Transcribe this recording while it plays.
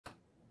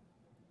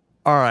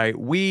All right,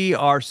 we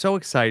are so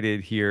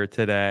excited here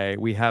today.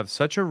 We have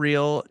such a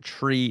real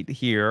treat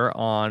here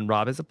on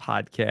Rob as a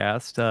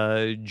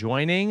podcast.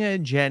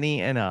 Joining Jenny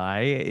and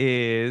I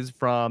is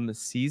from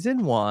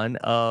season one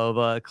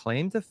of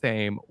Claim to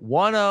Fame,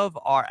 one of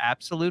our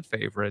absolute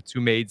favorites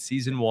who made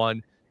season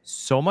one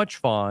so much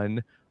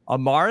fun.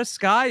 Amara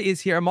Skye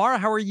is here. Amara,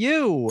 how are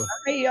you?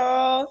 Hey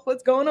y'all,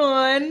 what's going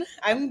on?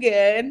 I'm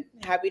good.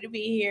 Happy to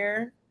be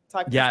here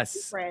talking to some new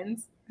Yes,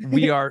 friends.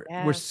 we're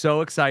Yeah.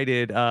 so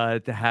excited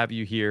to have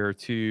you here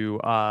to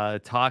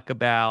talk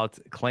about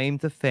Claim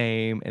to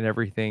Fame and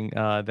everything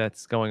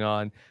that's going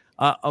on.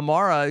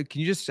 Amara, can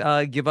you just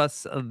give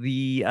us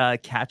the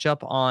catch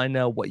up on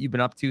what you've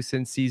been up to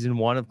since season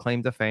one of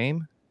Claim to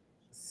Fame?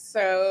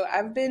 So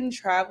I've been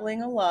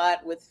traveling a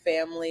lot with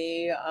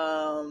family.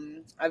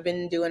 I've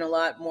been doing a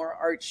lot more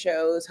art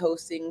shows,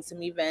 hosting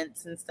some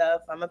events and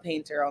stuff. I'm a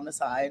painter on the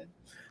side.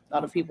 A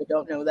lot of Awesome. people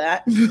don't know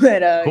that,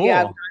 but yeah, I've Cool.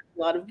 got a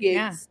lot of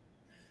Yeah. gigs,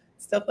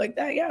 stuff like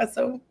that. Yeah,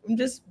 so I'm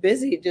just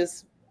busy,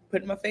 just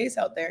putting my face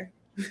out there.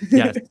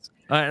 Yes.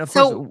 And of course,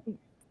 So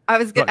I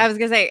was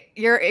gonna say,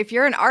 if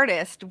you're an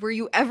artist, were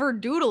you ever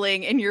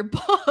doodling in your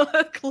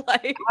book?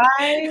 Like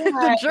I the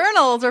had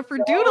journals are for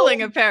so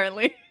doodling,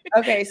 apparently.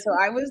 Okay, so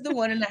I was the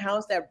one in the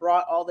house that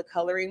brought all the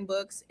coloring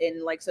books,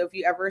 and like, so if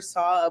you ever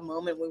saw a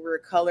moment when we were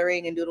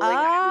coloring and doodling, I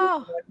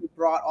was the Oh, one who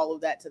brought all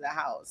of that to the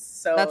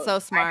house. that's So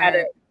so I had it.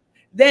 smart.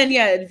 Then,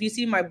 yeah, if you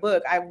see my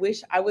book, I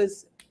wish I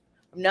was.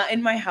 I'm not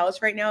in my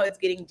house right now. It's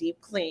getting deep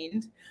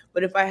cleaned.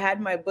 But if I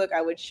had my book,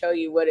 I would show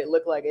you what it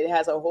looked like. It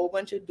has a whole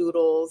bunch of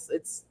doodles.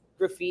 It's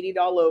graffitied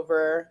all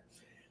over.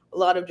 A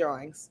lot of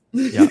drawings.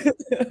 yeah.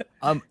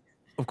 Um,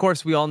 of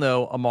course, we all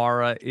know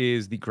Amara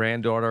is the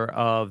granddaughter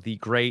of the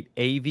great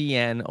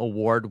AVN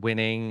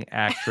award-winning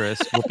actress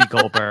Whoopi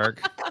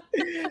Goldberg.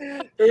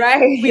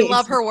 Right. We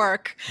love her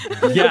work.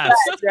 Yes.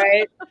 Right. Go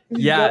ahead,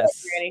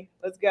 Yes. Granny.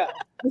 Let's go.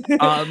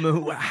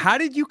 How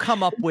did you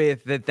come up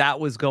with that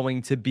was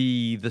going to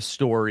be the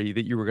story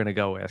that you were going to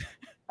go with?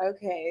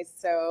 Okay,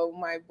 so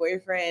my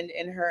boyfriend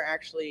and her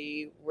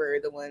actually were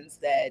the ones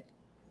that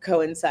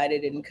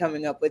coincided in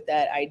coming up with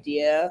that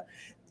idea.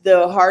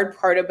 The hard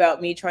part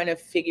about me trying to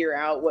figure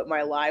out what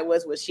my lie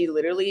was she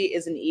literally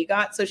is an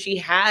EGOT, so she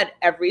had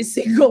every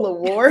single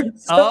award.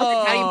 So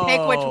How do you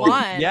pick which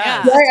one?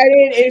 Yes. Yeah. right, I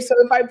didn't. So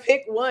if I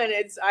pick one,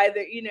 it's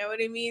either you know what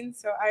I mean.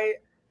 So I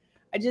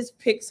just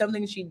picked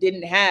something she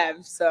didn't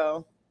have.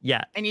 So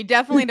Yeah. And you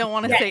definitely don't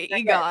want to Yeah. say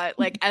EGOT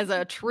like as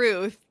a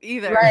truth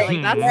either. right,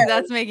 Like Mhm.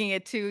 that's making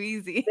it too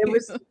easy. it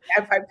was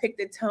if I picked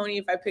a Tony,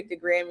 if I picked a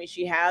Grammy,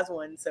 she has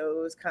one. So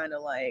it was kind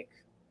of like,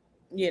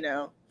 you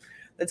know,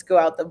 let's go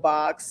out the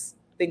box,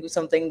 think of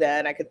something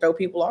that I could throw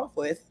people off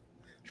with.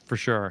 For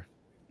sure.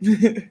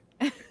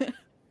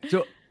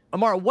 So,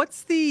 Amara,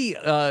 what's the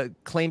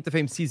Claim to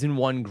Fame season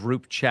one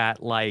group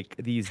chat like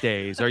these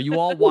days? Are you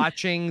all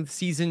watching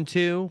season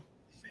two?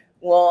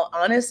 Well,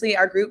 honestly,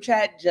 our group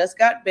chat just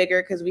got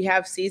bigger because we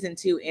have season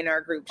 2 in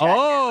our group chat.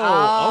 Oh,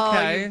 Oh,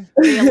 okay.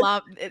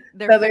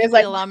 they're So there's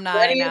like alumni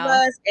 20 of now.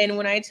 us, and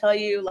when I tell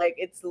you, like,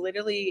 it's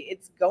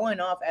going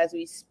off as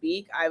we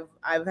speak.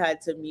 I've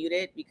had to mute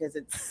it because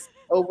it's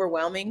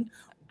overwhelming,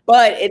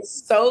 but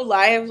it's so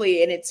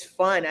lively and it's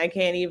fun. I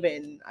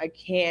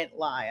can't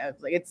lie. I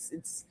was like,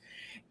 it's.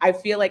 I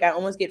feel like I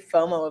almost get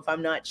FOMO if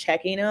I'm not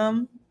checking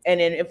them,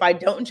 and then if I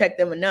don't check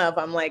them enough,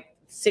 I'm like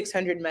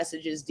 600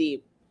 messages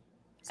deep.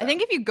 I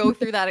think if you go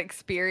through that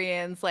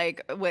experience,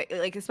 like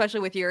especially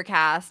with your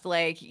cast,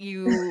 like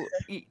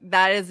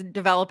that is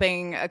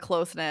developing a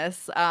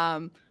closeness.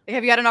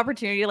 Have you had an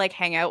opportunity to like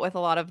hang out with a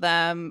lot of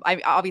them?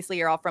 Obviously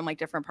you're all from like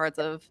different parts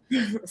of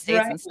the states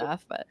Right. and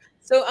stuff, but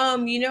So,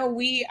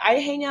 I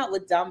hang out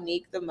with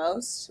Dominique the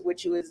most,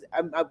 which was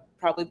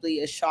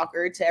probably a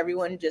shocker to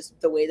everyone, just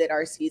the way that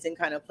our season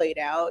kind of played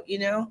out,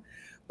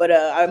 But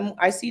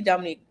I see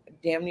Dominique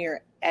damn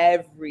near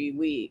every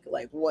week,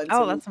 like once.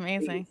 oh, a that's week.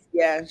 amazing.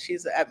 Yeah,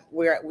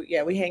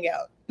 we hang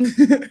out.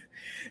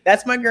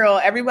 That's my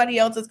girl. Everybody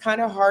else is kind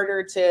of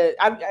harder to.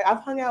 I've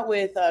hung out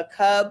with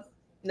Cub.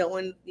 No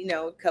one,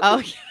 Cub. Oh,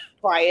 Was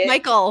quiet.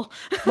 Michael.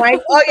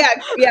 Mike. Oh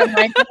yeah,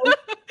 Michael.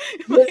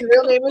 His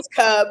real name is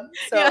Cub.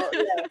 So Yeah.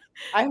 yeah,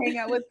 I've hung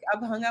out with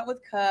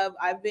Cub.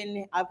 I've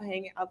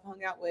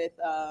hung out with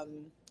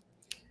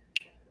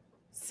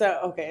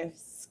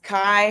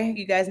Skye.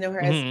 You guys know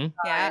her as Mhm.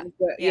 Yeah. Skye,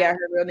 but yeah, her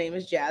real name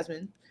is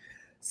Jasmine.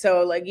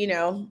 So like,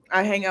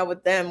 I hang out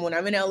with them when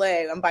I'm in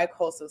LA. I'm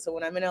bi-coastal, so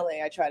when I'm in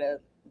LA, I try to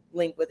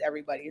link with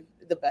everybody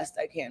the best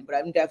I can. But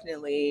I'm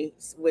definitely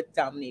with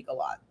Dominique a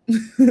lot.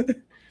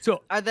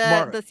 So, Are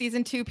the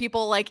season 2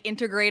 people like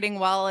integrating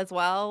well as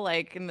well,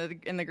 like in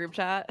the group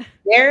chat?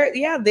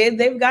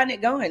 They've gotten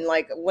it going.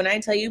 Like when I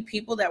tell you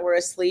people that were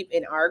asleep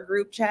in our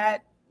group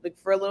chat, like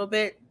for a little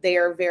bit, they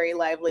are very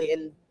lively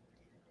and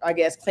I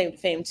guess Claim to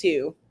Fame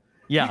too.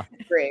 Yeah.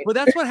 Great. Well,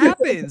 that's what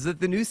happens.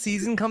 That the new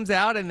season comes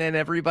out, and then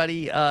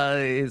everybody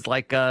is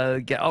like,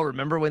 oh,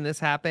 remember when this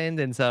happened?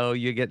 And so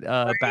you get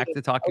back to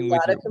A talking with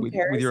lot your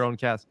of with your own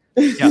cast.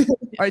 comparison. Yeah.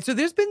 All right. So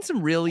there's been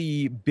some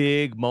really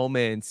big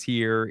moments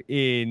here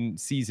in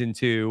season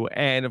 2,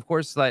 and of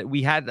course, like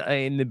we had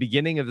in the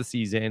beginning of the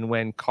season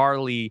when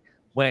Carly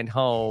went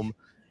home.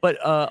 But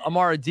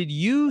Amara, did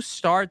you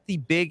start the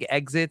big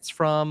exits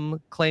from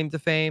Claim to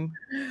Fame?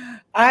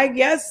 I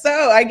guess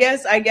so. I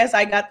guess I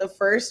got the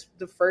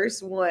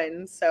first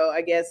one. So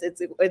I guess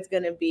it's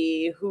gonna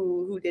be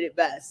who did it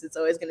best. It's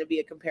always gonna be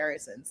a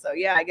comparison. So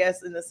yeah, I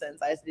guess in a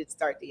sense I did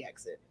start the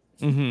exit.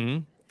 Mm-hmm.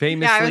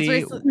 Yeah, I was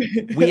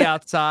Famously, we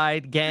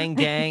outside, gang,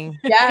 gang.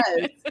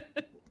 Yes,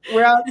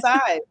 we're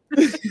outside.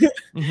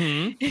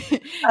 Mm-hmm.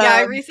 Yeah,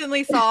 I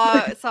recently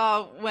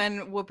saw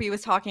when Whoopi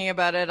was talking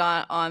about it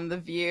on The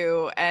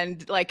View,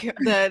 and like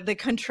the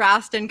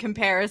contrast and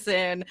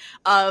comparison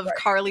of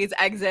Carly's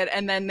exit,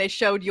 and then they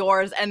showed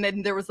yours, and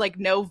then there was like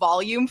no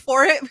volume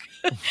for it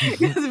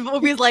because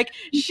Whoopi's like,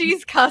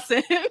 she's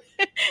cussing.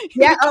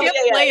 Yeah, we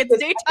can't play. It's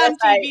daytime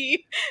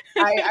TV.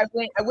 I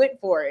went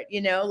for it,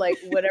 like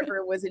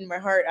whatever was in my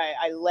heart,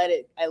 I let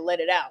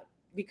it out,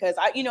 because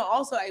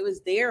also I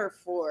was there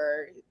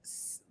for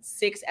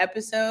 6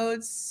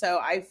 episodes, so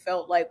I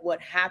felt like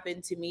what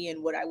happened to me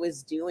and what I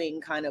was doing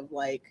kind of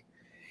like,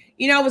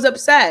 I was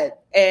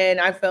upset, and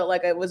I felt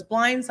like I was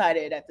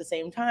blindsided at the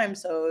same time.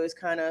 So it was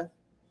kind of,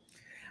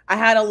 I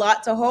had a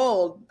lot to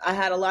hold.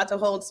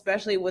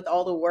 Especially with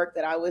all the work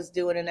that I was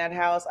doing in that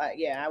house.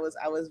 I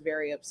was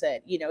very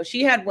upset.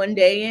 She had one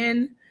day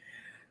in,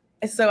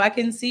 so I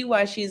can see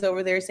why she's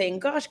over there saying,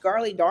 "Gosh,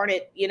 Garly, darn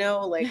it,"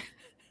 like.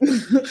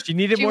 She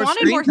needed more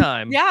screen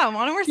time. Yeah,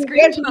 wanted more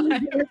screen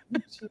time.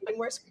 She needed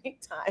more screen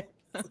time.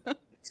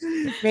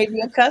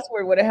 Maybe a cuss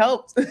word would have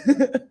helped.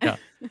 Yeah.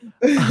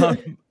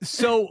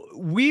 So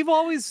we've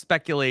always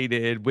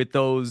speculated with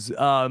those,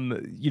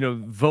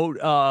 vote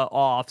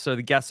offs or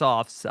the guest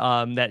offs,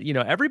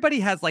 that everybody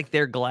has like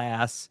their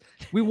glass.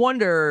 We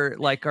wonder,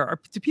 like,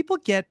 do people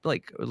get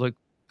like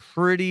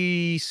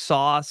pretty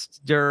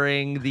sauced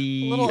during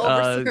the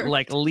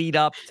like lead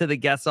up to the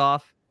guest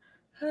off?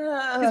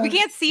 Because we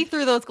can't see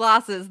through those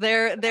glasses.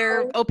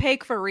 They're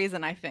opaque for a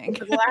reason, I think.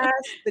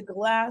 The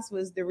glass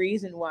was the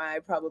reason why I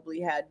probably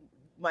had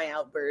my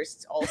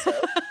outbursts also.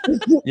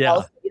 Yeah.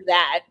 I'll say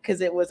that, because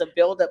it was a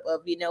buildup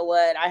of,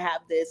 I have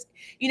this.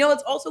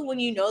 It's also when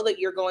that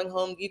you're going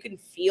home, you can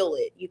feel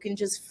it. You can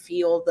just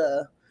feel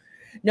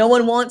no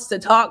one wants to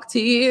talk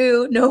to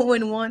you. No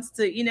one wants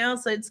to,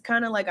 so it's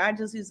kind of like I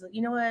just use,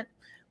 what?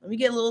 Let me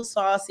get a little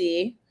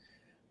saucy.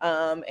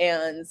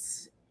 And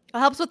it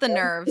helps with the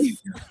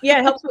nerves. Yeah,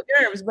 it helps with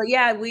nerves. But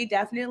yeah, we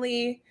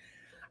definitely,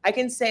 I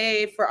can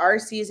say for our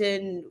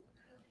season,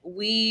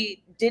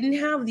 we didn't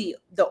have the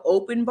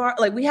open bar.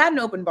 Like, we had an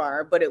open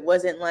bar, but it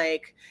wasn't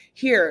like,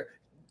 here,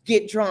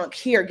 get drunk,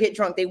 here, get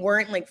drunk. They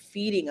weren't like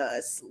feeding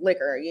us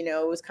liquor,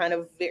 it was kind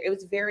of, it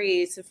was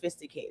very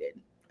sophisticated.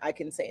 I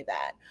can say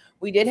that.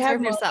 We did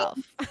have yourself.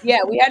 Yeah,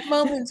 we had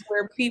moments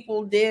where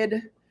people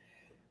did.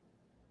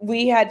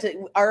 We had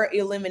our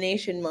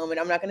elimination moment.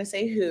 I'm not going to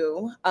say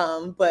who,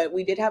 but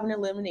we did have an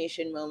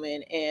elimination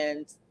moment,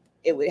 and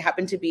it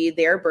happened to be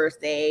their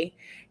birthday,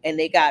 and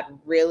they got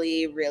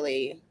really,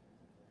 really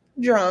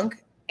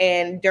drunk.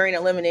 And during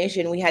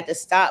elimination, we had to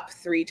stop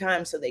 3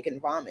 times so they can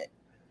vomit.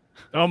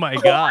 Oh my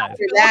God.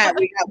 After that,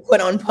 we got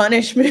put on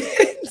punishment.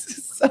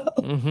 So,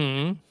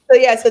 mm-hmm.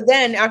 So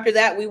then after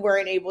that, we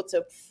weren't able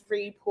to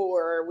free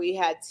pour. We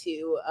had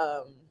to,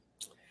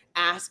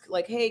 ask,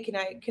 like, hey, can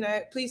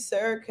I please,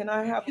 sir, can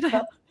I have a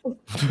cup?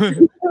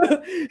 And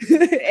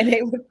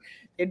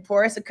they'd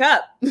pour us a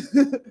cup.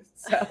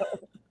 So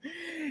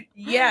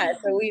yeah,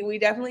 so we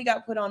definitely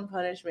got put on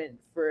punishment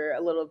for a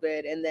little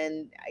bit, and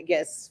then I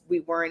guess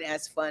we weren't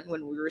as fun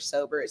when we were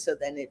sober. So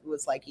then it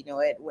was like,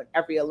 when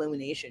every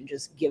elimination,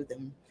 just give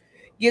them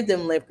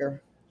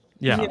liquor.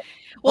 Yeah.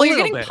 Well, you're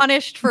getting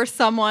punished for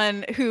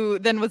someone who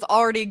then was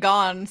already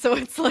gone. So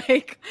it's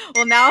like,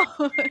 well, now,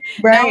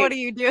 now what are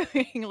you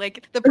doing?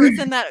 Like, the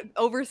person that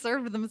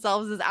overserved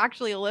themselves is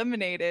actually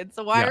eliminated.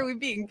 So why are we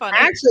being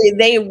punished? Actually,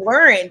 they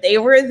weren't. They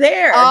were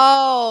there.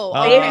 Oh,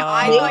 okay.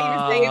 I thought you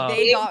were saying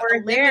they got were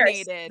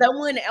eliminated. There.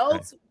 Someone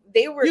else.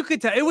 They were. You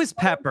could tell it was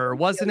Pepper,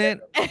 wasn't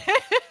it?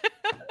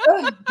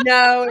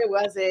 No, it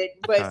wasn't.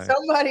 But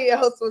somebody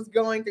else was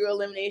going through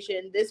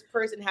elimination. This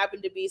person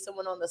happened to be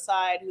someone on the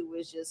side who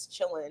was just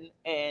chilling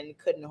and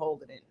couldn't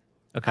hold it in.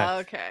 Okay.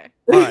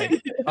 All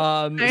right.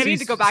 I need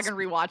to go back and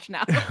rewatch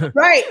now.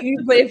 Right.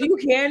 But if you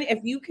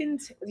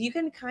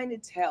can kind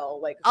of tell.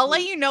 Like, I'll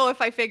let you know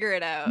if I figure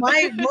it out.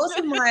 Most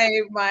of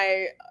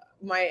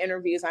my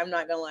interviews, I'm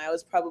not gonna lie, I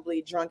was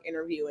probably drunk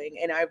interviewing,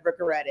 and I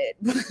regret it.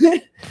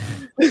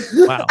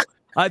 Wow.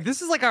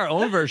 This is like our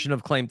own version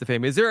of Claim to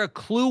Fame. Is there a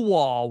clue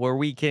wall where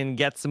we can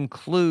get some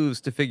clues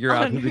to figure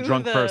out who the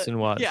drunk person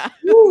was? Yeah.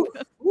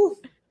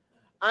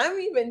 I'm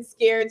even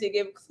scared to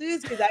give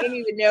clues because I don't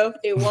even know if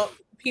they want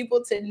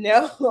people to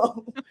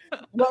know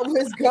what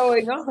was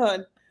going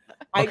on.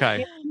 I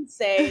can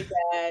say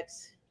that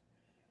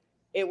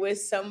it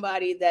was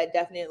somebody that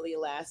definitely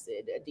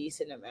lasted a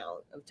decent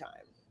amount of time.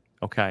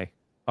 Okay.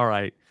 All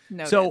right.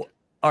 Noted. So,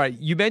 all right,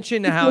 you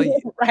mentioned how you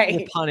were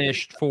Right.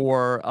 punished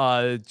for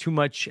too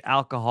much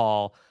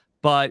alcohol,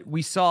 but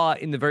we saw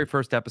in the very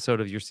first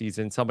episode of your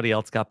season, somebody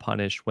else got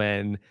punished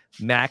when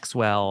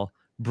Maxwell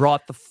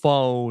brought the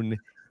phone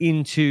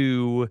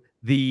into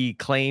the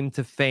claim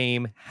to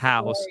fame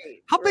house.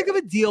 Right, How big of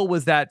right. a deal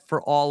was that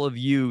for all of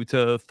you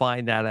to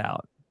find that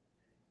out?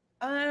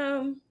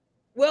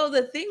 Well,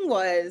 the thing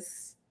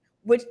was,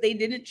 which they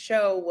didn't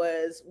show,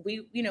 was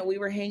we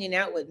were hanging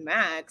out with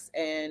Max,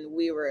 and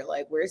we were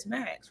like, "Where's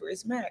Max?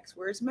 Where's Max?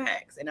 Where's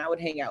Max?" And I would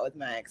hang out with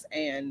Max,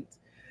 and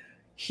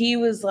he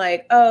was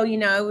like, "Oh,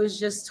 I was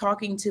just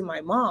talking to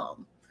my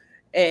mom,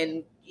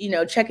 and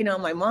checking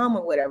on my mom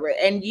or whatever."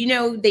 And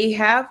they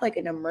have like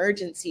an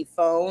emergency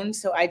phone,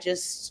 so I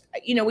just,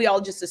 we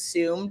all just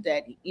assumed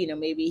that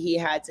maybe he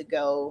had to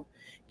go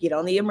get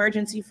on the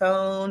emergency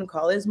phone,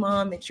 call his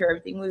mom, make sure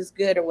everything was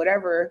good or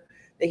whatever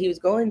that he was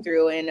going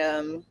through.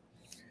 And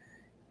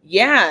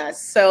yeah,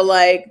 so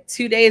like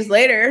 2 days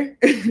later,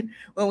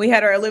 when we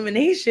had our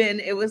elimination,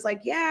 it was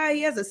like, yeah,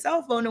 he has a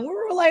cell phone, and we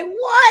were like,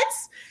 what?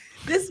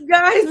 This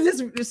guy,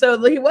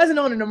 so he wasn't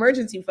on an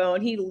emergency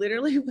phone. He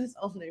literally was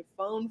on a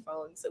phone.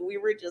 So we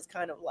were just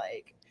kind of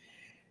like,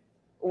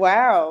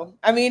 wow.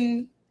 I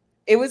mean,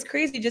 it was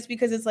crazy just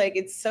because it's like,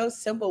 it's so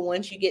simple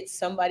once you get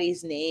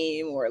somebody's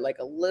name or like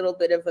a little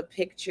bit of a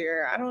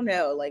picture. I don't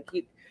know. Like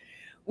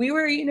we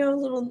were, a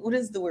little, what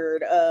is the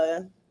word?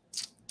 I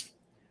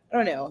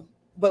don't know.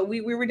 But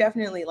we were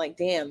definitely like,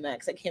 damn,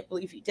 Max, I can't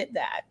believe you did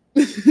that.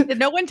 Did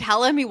no one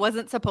tell him he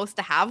wasn't supposed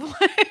to have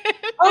one?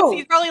 Oh,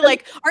 he's probably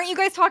like, aren't you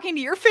guys talking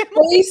to your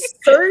family? They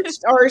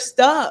searched our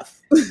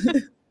stuff.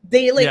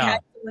 They Yeah. had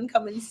someone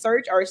come and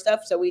search our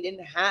stuff, so we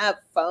didn't have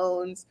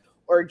phones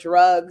or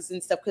drugs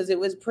and stuff because it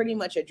was pretty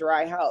much a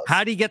dry house.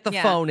 How did he get the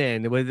Yeah. phone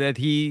in? Was that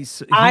he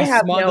I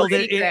have no smuggled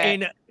it idea.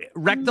 in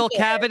rectal Yeah.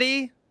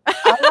 cavity?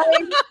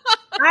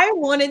 I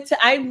wanted to.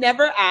 I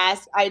never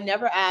asked.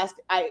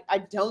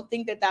 I don't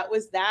think that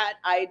was that.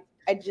 I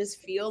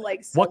just feel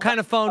like What kind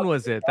of phone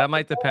was it? That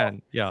might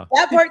depend. Yeah.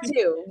 that part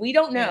too. We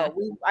don't know.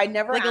 Yeah. I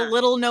never Like a asked.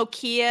 little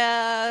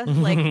Nokia,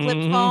 like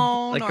flip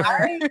phone, Like or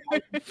When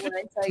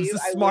I tell It's you,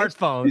 a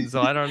smartphone,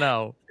 so I don't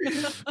know.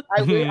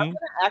 I'm gonna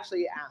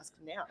actually ask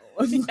now.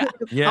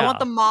 Yeah. I want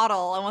the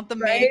model. I want the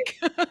Right?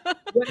 make.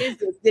 What is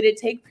this? Did it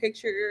take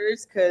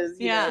pictures? Because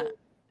Yeah.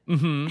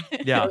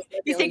 Yeah.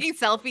 He's taking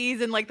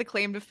selfies in like the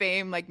claim to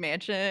fame like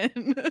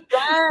mansion.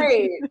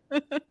 Right.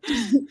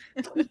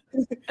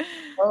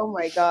 Oh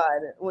my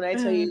God. When I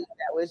tell you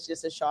that was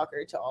just a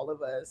shocker to all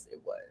of us,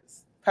 it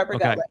was. Pepper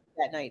got Okay. left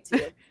that night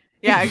too.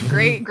 Yeah,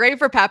 great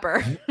for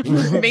Pepper.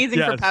 Amazing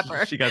for Yes,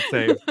 Pepper. She got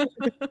saved.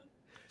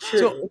 True.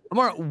 So,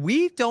 Amara,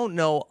 we don't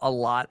know a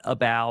lot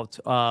about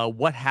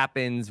what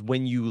happens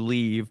when you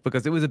leave,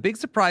 because it was a big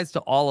surprise to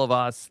all of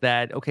us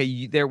that,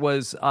 okay, there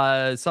was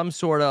some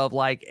sort of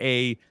like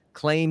a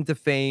claim to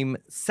fame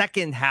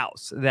second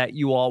house that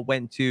you all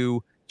went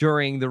to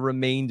during the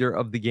remainder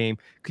of the game.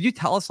 Could you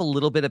tell us a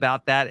little bit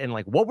about that, and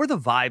like what were the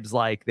vibes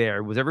like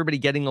there? Was everybody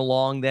getting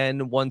along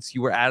then once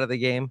you were out of the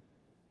game?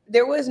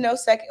 There was no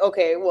second.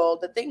 Okay, well,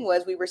 the thing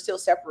was we were still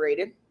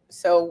separated.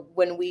 So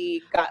when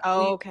we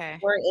okay.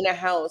 weren't in a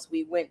house,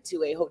 we went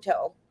to a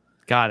hotel.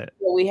 Got it.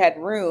 So we had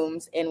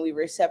rooms and we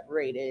were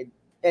separated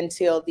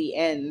until the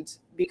end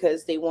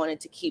because they wanted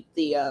to keep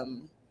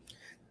the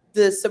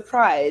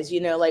surprise,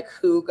 like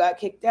who got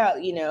kicked out,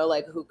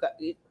 like who got,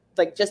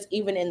 like just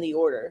even in the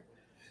order.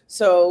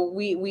 So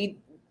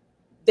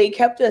they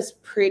kept us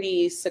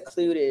pretty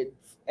secluded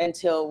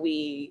until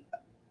we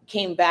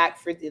came back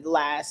for the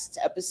last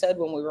episode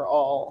when we were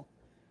all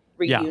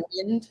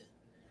reunioned.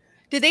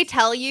 Did they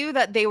tell you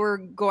that you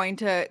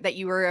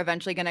were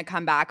eventually going to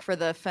come back for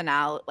the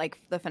finale, like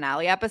the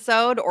finale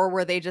episode, or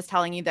were they just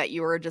telling you that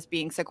you were just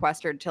being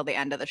sequestered till the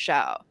end of the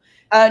show?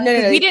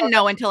 No, we didn't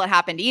know until it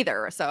happened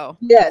either. So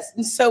yes,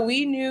 and so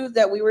we knew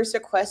that we were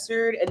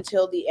sequestered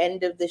until the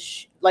end of the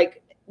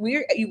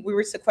we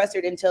were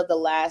sequestered until the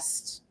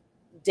last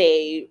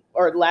day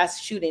or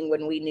last shooting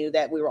when we knew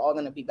that we were all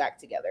going to be back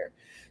together.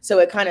 So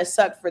it kind of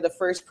sucked for the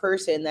first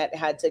person that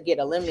had to get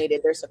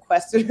eliminated. They're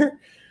sequestered.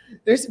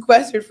 They're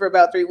sequestered for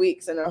about 3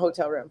 weeks in a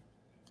hotel room.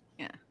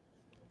 Yeah.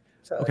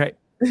 So. Okay.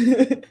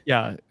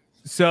 Yeah.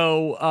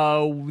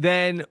 So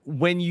then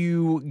when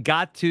you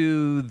got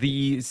to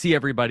see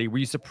everybody, were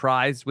you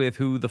surprised with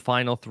who the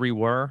final 3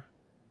 were?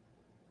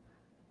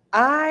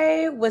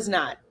 I was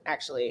not,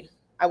 actually.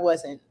 I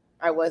wasn't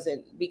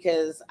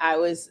because I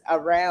was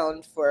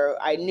around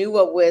I knew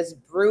what was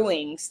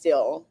brewing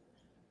still.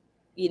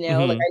 Like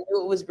I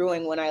knew it was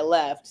brewing when I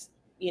left.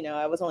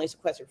 I was only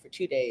sequestered for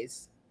 2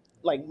 days.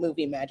 Like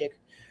movie magic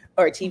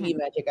or TV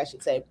magic, I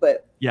should say.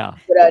 But yeah,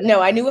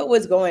 no, I knew what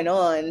was going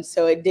on,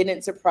 so it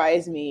didn't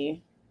surprise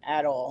me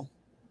at all.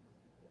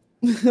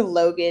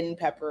 Logan,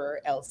 Pepper,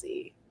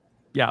 Elsie.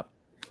 Yeah.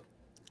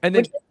 And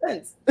then Which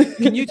makes sense.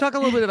 Can you talk a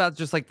little bit about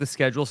just like the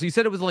schedule? So you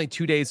said it was only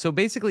 2 days. So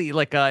basically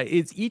like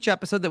is each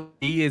episode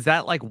is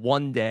that like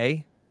one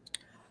day?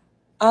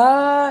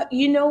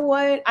 You know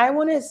what? I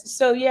want to.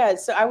 So yeah.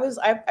 So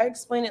I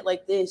explain it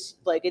like this.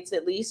 Like it's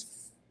at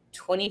least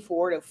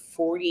 24 to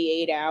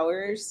 48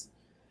 hours.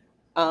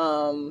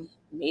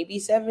 Maybe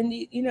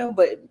 70. You know,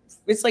 but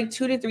it's like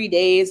 2 to 3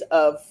 days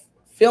of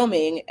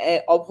filming.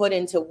 All put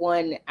into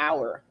 1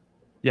 hour.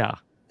 Yeah.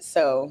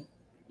 So,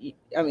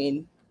 I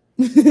mean,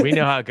 we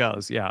know how it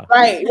goes. Yeah.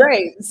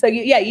 Right. So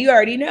you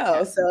already know.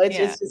 Yeah. So it's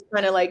Yeah. just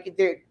kind of like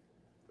they're.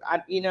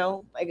 You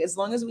know, like as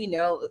long as we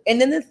know. And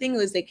then the thing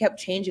was they kept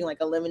changing like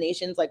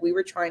eliminations. Like we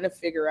were trying to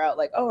figure out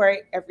like, all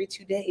right, every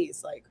 2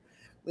 days, like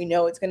we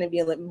know it's going to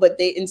be, but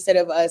they, instead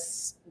of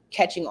us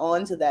catching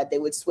on to that, they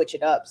would switch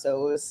it up.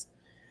 So it was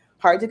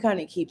hard to kind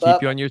of keep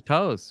up. You on your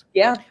toes.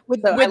 Yeah.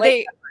 Would So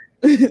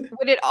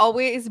would it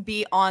always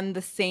be on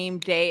the same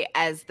day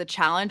as the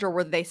challenge, or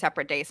were they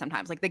separate days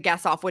sometimes? Like the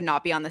guest off would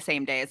not be on the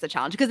same day as the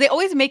challenge, because they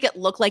always make it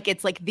look like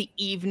it's like the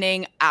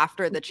evening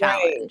after the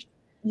challenge. Right.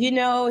 You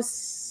know,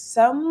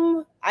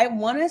 I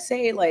want to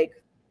say like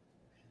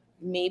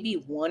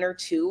maybe 1 or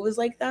 2 was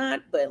like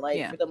that, but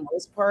like for the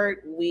most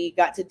part, we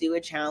got to do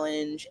a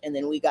challenge and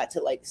then we got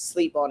to like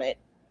sleep on it.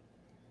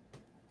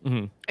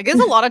 Mm-hmm. It gives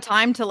a lot of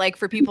time to like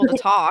for people to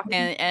talk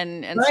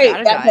and right,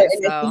 strategize.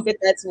 And I think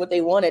that's what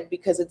they wanted,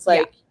 because it's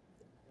like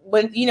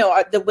when, you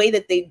know, the way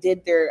that they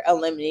did their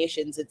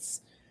eliminations,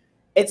 it's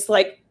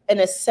like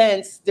in a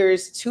sense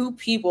there's 2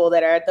 people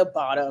that are at the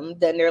bottom,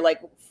 then they're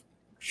like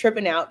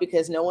tripping out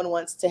because no one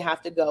wants to have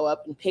to go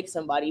up and pick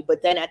somebody,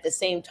 but then at the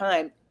same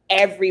time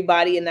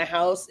everybody in the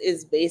house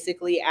is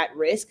basically at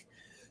risk,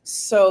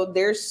 so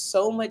there's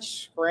so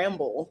much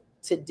scramble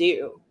to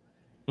do.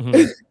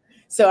 Mm-hmm.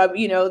 So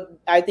you know,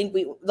 I think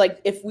we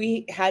like if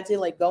we had to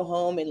like go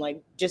home and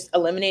like just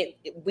eliminate,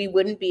 we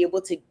wouldn't be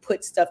able to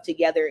put stuff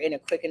together in a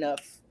quick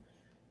enough,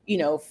 you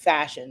know,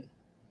 fashion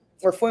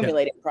or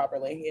formulate it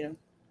properly, you know.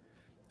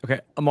 Okay,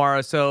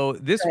 Amara, so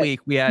this week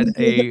we had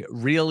a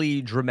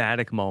really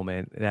dramatic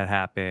moment that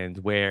happened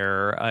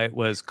where it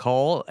was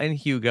Cole and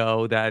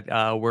Hugo that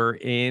were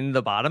in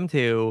the bottom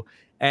 2,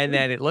 and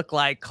then it looked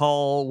like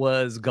Cole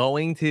was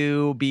going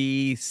to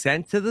be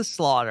sent to the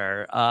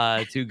slaughter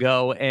to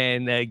go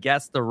and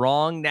guess the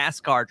wrong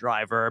NASCAR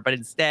driver, but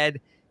instead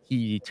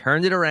he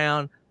turned it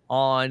around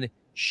on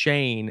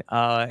Shane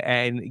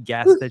and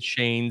guessed that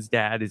Shane's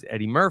dad is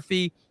Eddie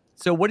Murphy.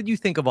 So what did you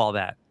think of all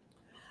that?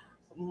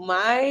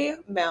 My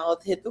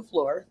mouth hit the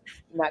floor,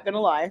 I'm not gonna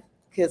lie,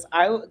 because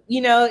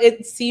you know,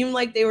 it seemed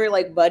like they were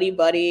like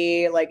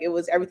buddy, like it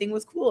was, everything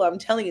was cool. I'm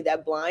telling you,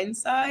 that blind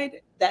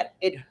side, that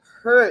it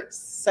hurts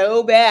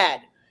so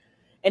bad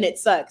and it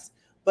sucks.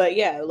 But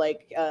yeah,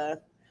 like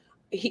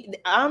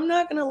I'm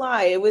not gonna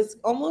lie, it was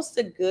almost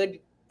a good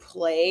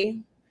play,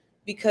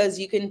 because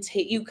you can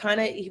take, you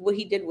kind of, what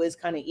he did was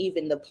kind of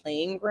even the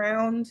playing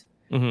ground.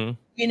 Mm-hmm.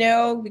 You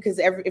know, because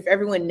if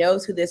everyone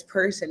knows who this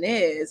person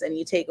is and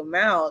you take them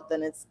out,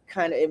 then it's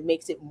kind of, it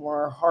makes it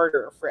more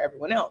harder for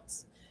everyone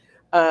else.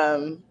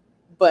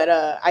 But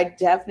I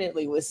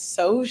definitely was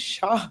so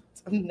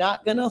shocked. I'm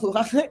not gonna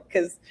lie,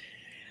 because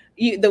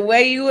the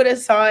way you would have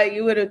saw it,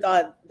 you would have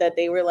thought that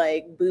they were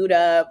like booed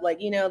up,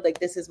 like, you know, like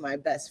this is my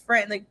best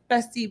friend, like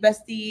bestie,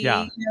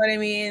 yeah. You know what I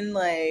mean?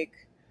 Like,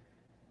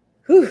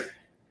 whew,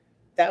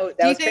 that was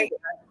crazy.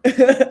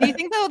 Do you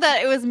think though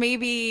that it was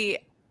maybe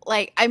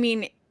like, I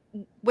mean,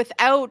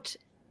 without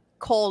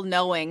Cole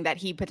knowing that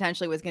he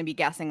potentially was going to be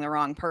guessing the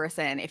wrong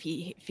person if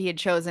he had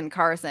chosen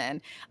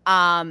Carson,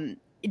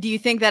 do you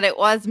think that it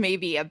was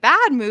maybe a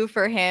bad move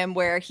for him,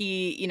 where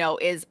he, you know,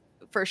 is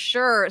for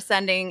sure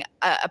sending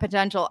a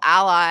potential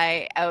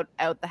ally out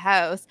the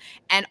house,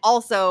 and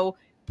also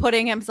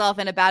putting himself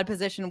in a bad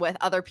position with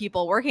other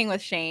people working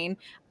with Shane,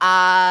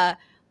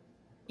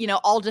 you know,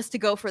 all just to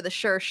go for the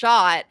sure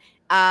shot,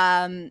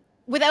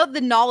 without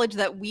the knowledge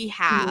that we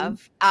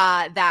have,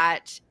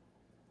 that,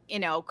 you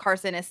know,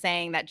 Carson is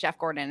saying that Jeff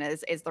Gordon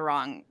is the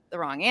wrong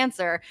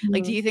answer. Mm-hmm.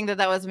 Like, do you think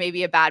that was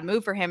maybe a bad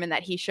move for him, and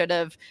that he should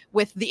have,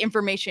 with the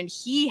information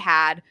he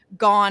had,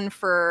 gone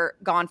for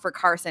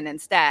Carson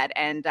instead,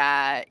 and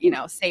you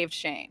know, saved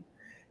Shane?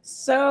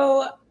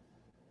 So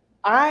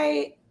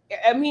I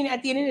mean,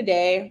 at the end of the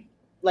day,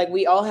 like,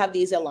 we all have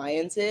these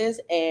alliances,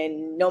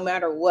 and no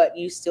matter what,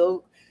 you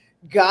still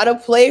gotta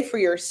play for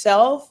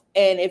yourself.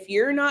 And if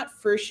you're not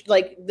first,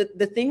 like,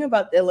 the thing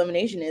about the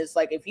elimination is,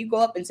 like, if you go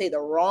up and say the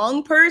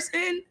wrong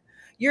person,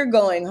 you're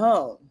going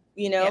home,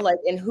 you know, like,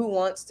 and who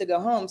wants to go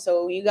home?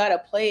 So you gotta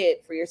play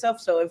it for yourself.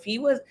 So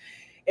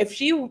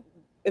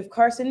if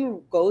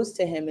Carson goes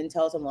to him and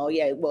tells him, oh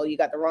yeah, well, you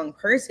got the wrong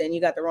person,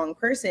 you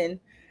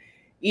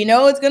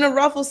know, it's gonna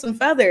ruffle some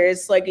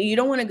feathers. Like, you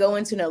don't want to go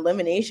into an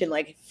elimination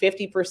like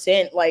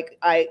 50%, like,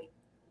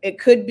 it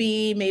could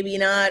be, maybe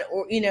not,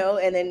 or, you know,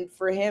 and then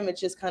for him,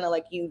 it's just kind of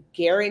like, you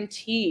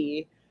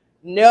guarantee,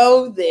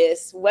 know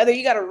this, whether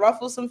you got to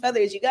ruffle some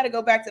feathers, you got to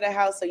go back to the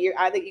house. So you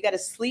got to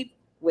sleep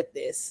with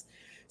this.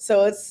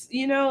 So it's,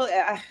 you know,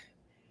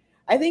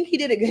 I think he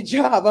did a good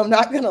job. I'm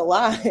not going to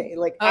lie.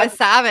 Like, oh,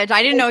 savage.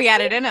 I didn't know he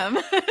had it in him.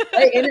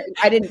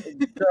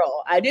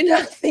 I did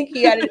not think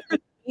he had it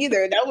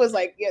either. That was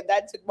like, yeah,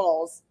 that took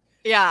balls.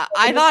 Yeah.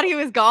 I thought he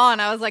was gone.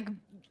 I was like,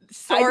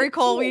 Sorry,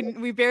 Cole,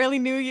 we barely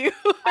knew you.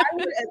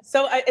 It's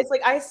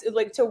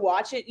like to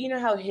watch it. You know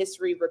how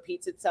history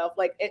repeats itself.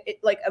 Like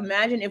like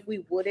imagine if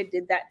we would have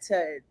did that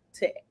to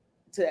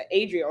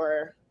Adria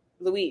or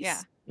Louise.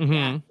 Yeah. Mm-hmm.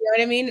 You know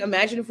what I mean?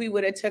 Imagine if we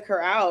would have took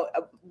her out.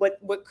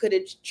 What could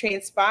have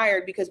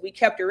transpired because we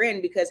kept her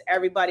in because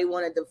everybody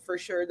wanted the for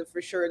sure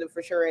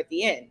at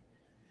the end.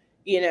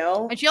 You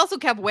know, and she also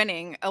kept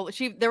winning.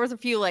 There was a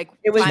few like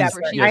it was times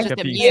that where she part. was I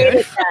just immune.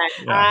 hated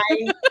that.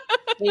 I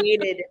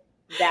hated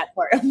that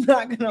part. I'm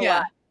not gonna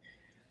lie.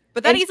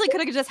 But that easily could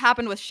have just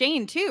happened with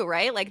Shane too,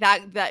 right? Like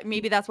that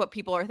maybe that's what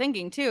people are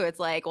thinking too. It's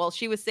like, well,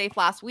 she was safe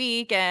last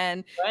week,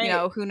 and you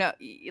know, who knows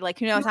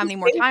how many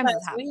more times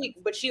this happened.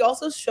 But she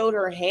also showed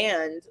her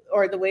hand,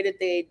 or the way that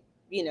they,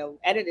 you know,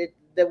 edited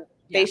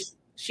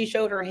she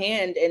showed her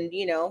hand, and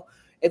you know,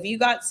 if you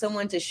got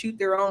someone to shoot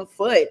their own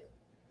foot,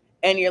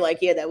 and you're like,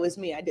 yeah, that was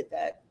me, I did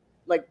that.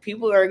 Like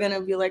people are gonna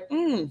be like,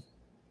 gotta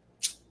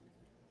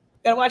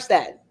watch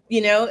that. You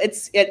know, I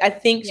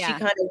think she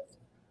kind of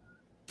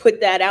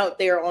put that out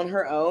there on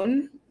her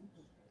own.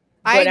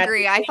 I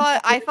agree. I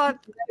thought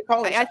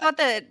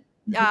that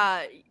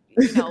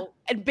you know,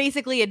 and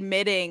basically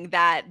admitting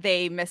that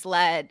they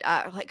misled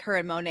like her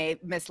and Monet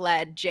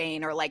misled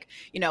Jane, or like,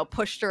 you know,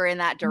 pushed her in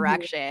that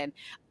direction.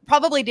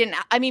 Probably didn't.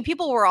 I mean,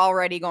 people were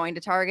already going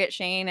to target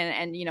Shane,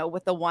 and you know,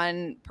 with the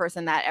one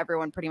person that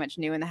everyone pretty much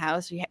knew in the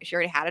house, she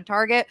already had a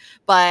target.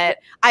 But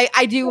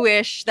I do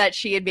wish that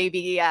she had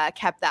maybe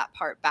kept that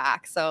part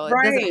back, so it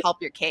doesn't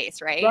help your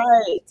case, right?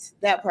 Right,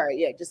 that part,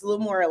 yeah, just a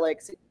little more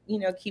like, you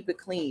know, keep it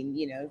clean,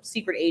 you know,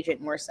 secret agent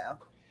more so.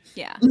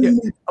 Yeah.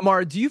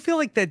 Amara, do you feel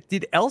like that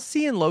did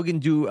Elsie and Logan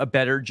do a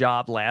better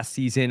job last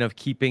season of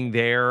keeping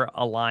their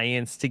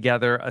alliance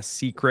together a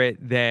secret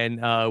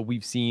than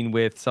we've seen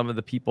with some of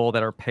the people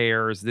that are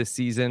pairs this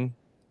season?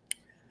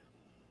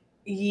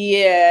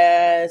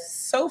 Yes,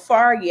 so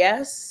far,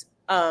 yes.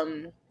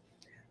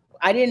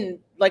 I didn't,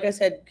 like I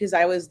said, because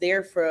I was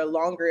there for a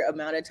longer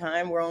amount of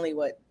time. We're only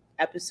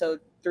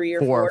episode 3 or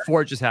 4?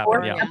 4 just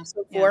happened.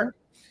 Episode 4.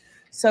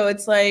 So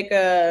it's like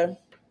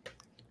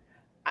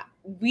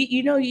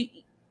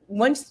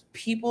once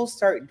people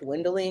start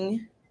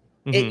dwindling,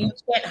 you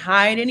can't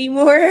hide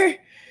anymore.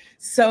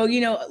 So,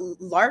 you know,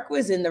 Lark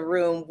was in the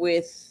room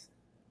with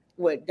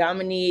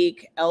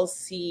Dominique,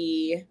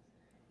 Elsie,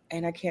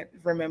 and I can't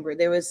remember.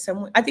 There was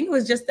someone, I think it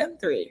was just them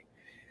 3.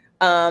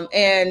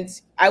 And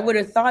I would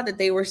have thought that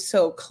they were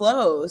so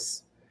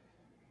close,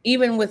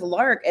 even with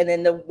Lark. And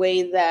then the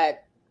way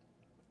that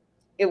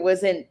it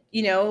wasn't,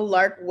 you know,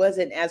 Lark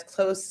wasn't as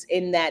close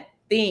in that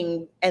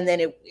thing. And then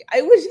it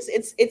was just,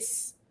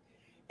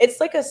 it's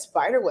like a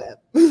spider web.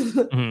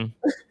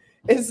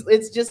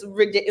 It's just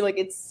ridiculous.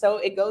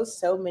 Like it goes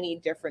so many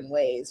different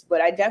ways.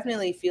 But I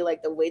definitely feel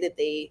like the way that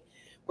they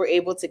were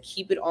able to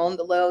keep it on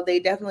the low, they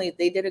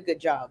did a good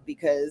job,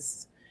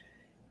 because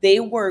they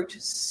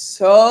worked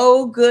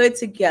so good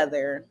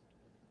together.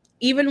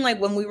 Even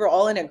like when we were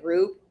all in a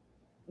group,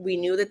 we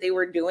knew that they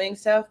were doing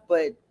stuff,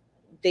 but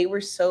they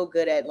were so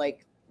good at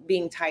like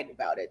being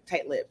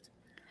tight-lipped.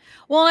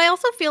 Well, I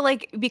also feel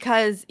like,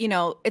 because, you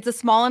know, it's a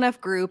small enough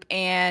group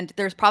and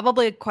there's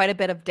probably quite a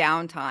bit of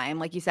downtime.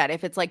 Like you said,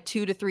 if it's like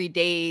 2 to 3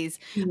 days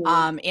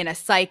in a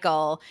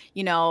cycle,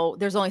 you know,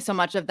 there's only so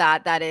much of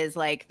that is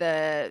like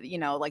the, you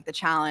know, like the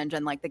challenge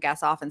and like the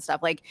guest off and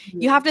stuff. Like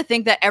you have to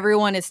think that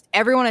everyone is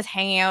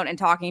hanging out and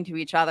talking to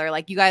each other.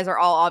 Like you guys are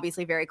all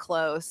obviously very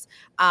close.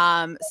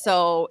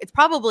 So it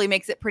probably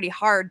makes it pretty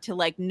hard to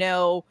like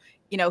know,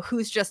 you know,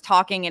 who's just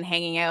talking and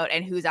hanging out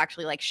and who's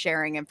actually like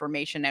sharing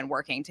information and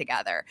working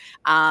together.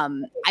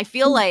 I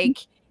feel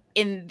like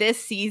in this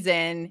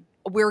season,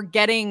 we're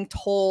getting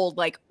told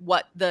like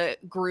what the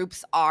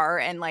groups are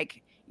and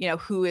like, you know,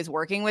 who is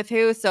working with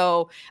who.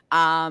 So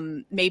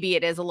maybe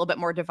it is a little bit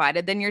more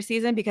divided than your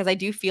season, because I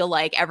do feel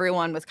like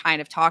everyone was kind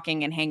of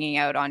talking and hanging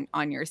out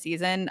on your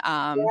season.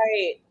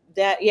 Right.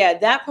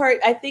 That part.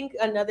 I think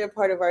another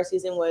part of our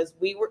season was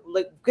we were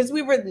like, because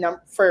we were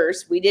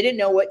first, we didn't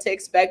know what to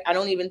expect. I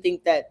don't even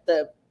think that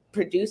the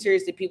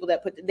producers, the people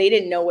that they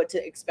didn't know what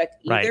to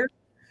expect either. Right.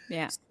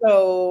 Yeah.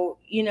 So,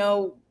 you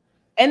know,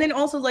 and then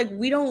also like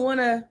we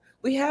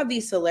have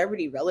these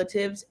celebrity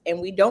relatives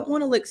and we don't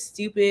want to look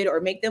stupid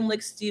or make them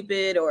look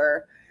stupid,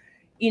 or,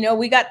 you know,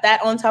 we got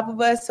that on top of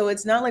us. So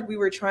it's not like we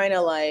were trying to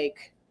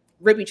like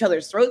rip each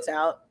other's throats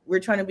out. We're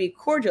trying to be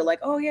cordial, like,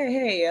 oh yeah,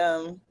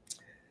 hey,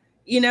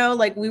 you know,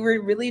 like we were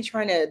really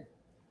trying to,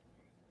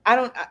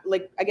 I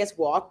guess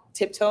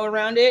tiptoe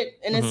around it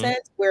in a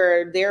sense,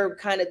 where they're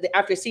kind of,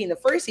 after seeing the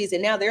first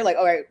season, now they're like,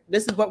 all right,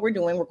 this is what we're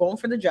doing. We're going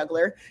for the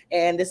juggler.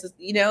 And this is,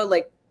 you know,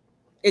 like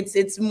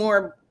it's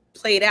more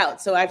played out.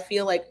 So I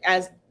feel like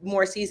as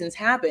more seasons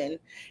happen,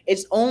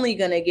 it's only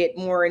going to get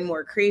more and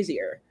more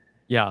crazier.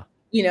 Yeah.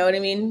 You know what I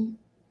mean?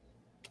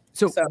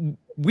 So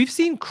we've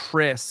seen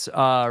Chris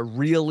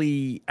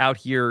really out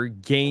here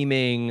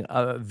gaming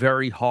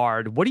very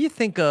hard. What do you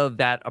think of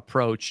that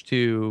approach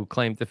to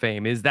claim to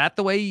fame? Is that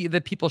the way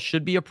that people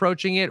should be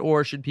approaching it,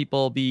 or should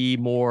people be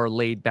more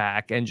laid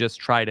back and just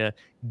try to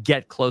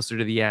get closer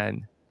to the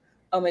end?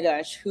 Oh my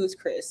gosh, who's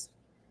Chris?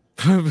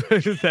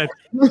 that,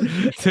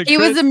 He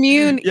was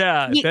immune.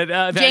 Yeah,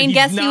 that Jane he's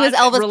guessed he was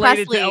not Elvis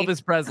related Presley. to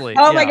Elvis Presley.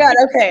 Oh my God.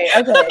 Okay.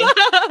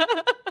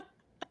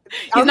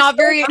 He's not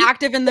very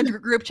active in the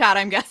group chat,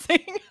 I'm guessing.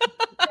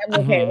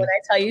 Okay, when I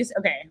tell you,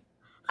 okay,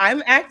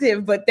 I'm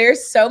active, but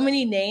there's so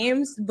many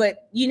names.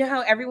 But you know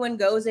how everyone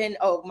goes in,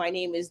 oh, my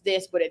name is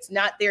this, but it's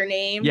not their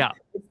name. Yeah.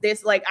 It's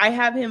this, like I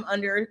have him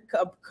under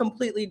a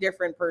completely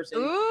different person.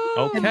 Ooh.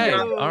 Okay.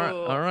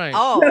 All right.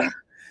 Oh.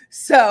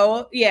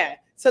 So yeah.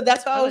 So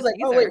that's why I was like,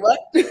 oh wait, what?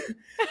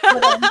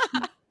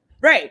 But,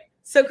 right.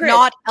 So Chris,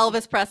 not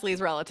Elvis Presley's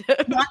relative.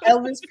 Not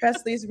Elvis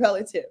Presley's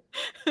relative.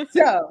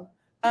 So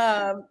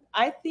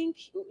I think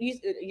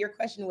your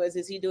question was,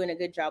 is he doing a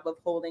good job of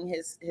holding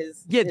his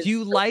Yeah, do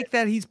you like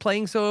that he's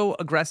playing so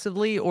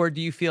aggressively, or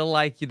do you feel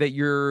like that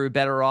you're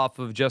better off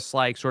of just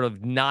like sort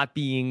of not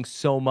being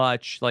so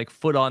much like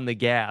foot on the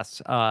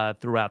gas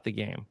throughout the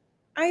game?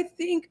 I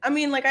think, I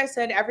mean, like I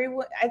said,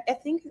 everyone, I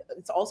think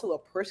it's also a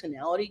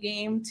personality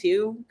game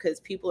too, because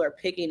people are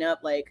picking up,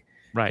 like,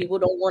 people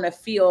don't want to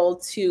feel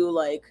too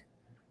like,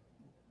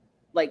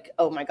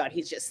 oh my God,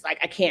 he's just like,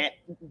 I can't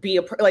be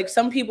like,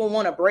 some people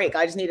want a break.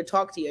 I just need to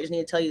talk to you. I just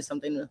need to tell you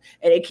something. And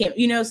it can't,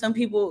 you know, some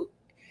people,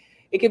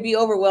 it could be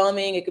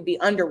overwhelming. It could be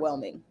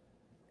underwhelming,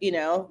 you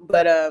know,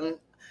 but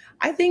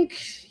I think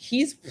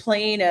he's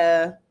playing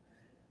a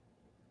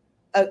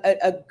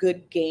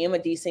good game, a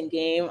decent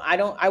game.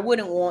 I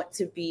wouldn't want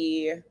to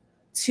be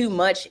too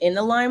much in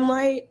the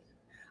limelight.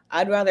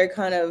 I'd rather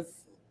kind of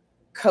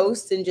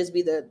coast and just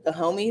be the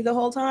homie the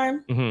whole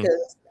time,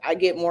 because I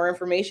get more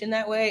information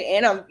that way.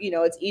 And I'm, you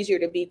know, it's easier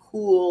to be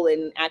cool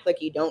and act like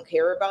you don't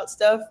care about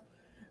stuff,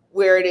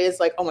 where it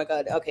is like, oh my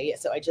God, okay, yeah,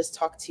 so I just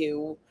talked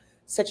to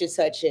such and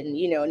such, and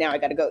you know, now I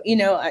gotta go, you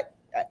know,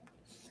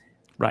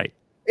 right.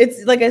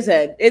 It's like I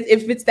said,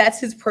 if that's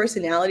his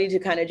personality to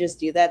kind of just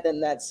do that, then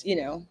that's, you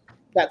know,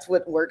 that's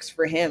what works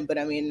for him. But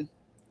I mean,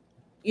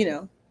 you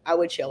know, I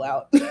would chill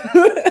out.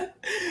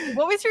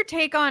 What was your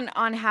take on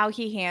how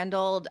he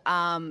handled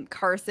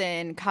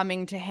Carson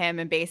coming to him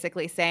and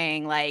basically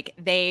saying like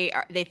they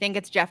think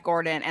it's Jeff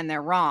Gordon and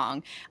they're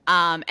wrong,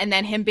 and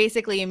then him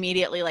basically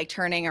immediately like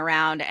turning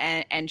around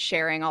and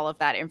sharing all of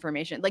that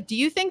information? Like, do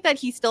you think that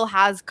he still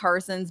has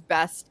Carson's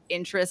best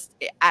interest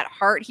at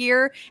heart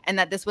here, and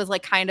that this was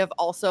like kind of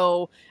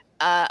also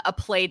a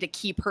play to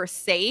keep her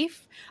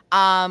safe,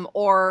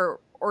 or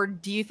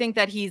do you think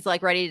that he's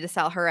like ready to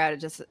sell her out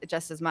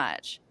just as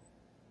much?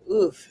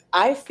 Oof.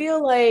 I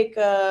feel like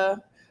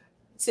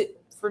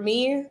for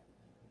me,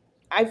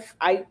 I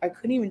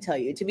couldn't even tell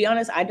you. To be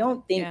honest, I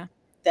don't think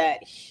that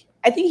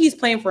I think he's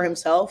playing for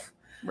himself.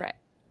 Right.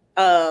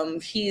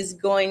 He's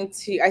going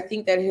to, I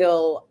think that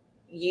he'll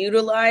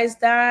utilize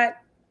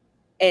that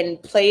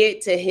and play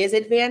it to his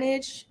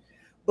advantage.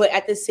 But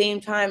at the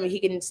same time, he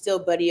can still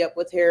buddy up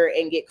with her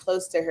and get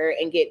close to her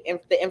and get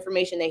the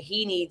information that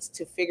he needs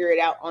to figure it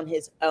out on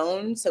his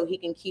own, so he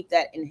can keep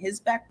that in his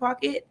back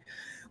pocket.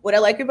 What I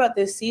like about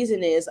this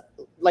season is,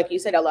 like you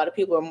said, a lot of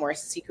people are more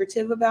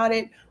secretive about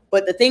it.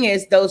 But the thing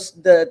is,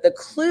 the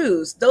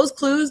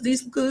clues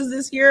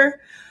this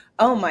year,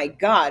 oh my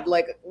God,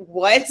 like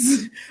what?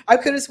 I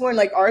could have sworn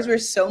like ours were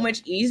so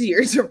much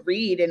easier to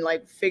read and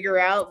like figure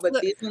out. But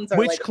these ones are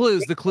which like,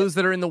 clues? The clues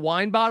that are in the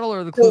wine bottle,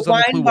 or the clues on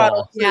the clue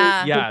wall? Clues.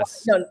 Yeah.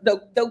 Yes. No,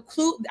 the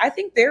clue. I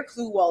think their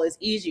clue wall is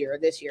easier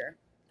this year.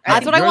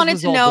 That's what I wanted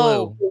to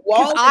know. The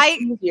wall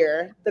is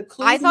easier. The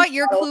clues I thought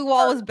your clue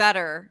wall was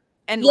better.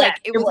 And like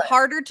it was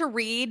harder to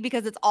read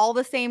because it's all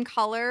the same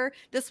color.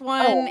 This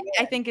one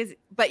I think is,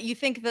 but you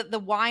think that the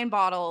wine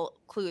bottle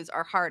clues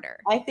are harder?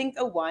 I think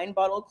the wine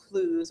bottle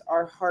clues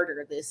are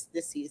harder this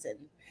season.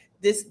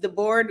 The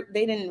board,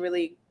 they didn't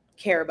really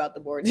care about the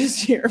board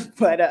this year,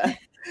 but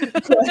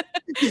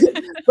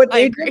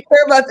they did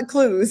care about the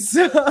clues.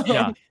 So.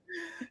 Yeah.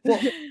 Well,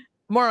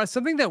 Mara,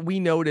 something that we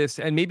noticed,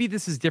 and maybe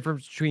this is different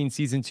between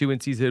season 2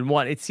 and season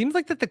 1, it seems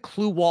like that the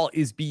clue wall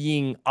is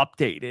being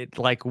updated.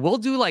 Like we'll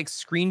do like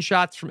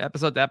screenshots from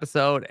episode to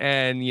episode,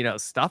 and you know,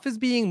 stuff is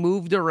being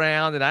moved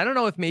around. And I don't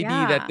know if maybe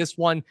that this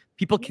one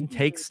people can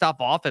take stuff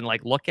off and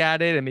like look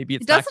at it, and maybe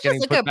it's not getting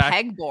just like put a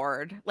back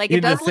pegboard. Like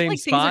it does look like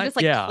things are just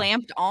like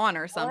clamped on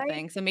or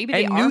something. So maybe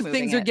they are new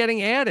things are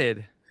getting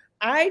added.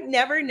 I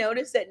never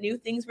noticed that new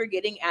things were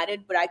getting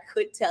added, but I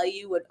could tell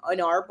you what on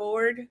our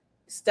board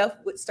stuff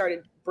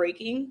started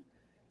breaking.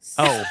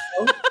 So,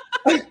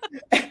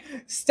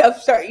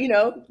 stuff start, you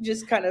know,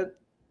 just kind of,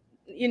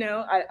 you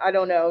know, I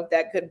don't know if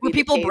that could be. Were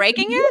people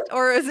breaking it,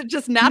 or is it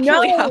just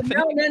naturally happening?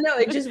 No.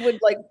 It just would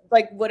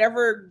like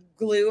whatever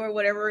glue or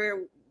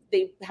whatever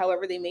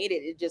however they made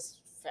it, it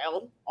just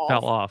fell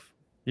off.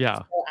 Yeah.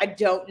 So I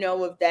don't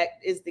know if that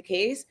is the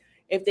case.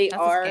 If they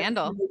are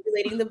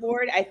manipulating the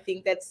board, I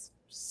think that's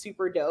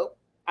super dope.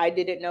 I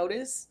didn't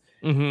notice.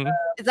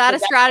 Is that a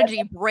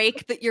strategy?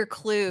 Break your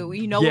clue.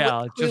 You know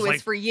what the clue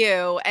is for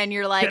you, and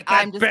you're like,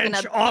 I'm just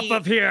gonna off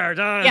of here.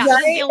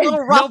 Be a little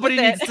rough. Nobody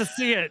needs to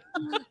see it.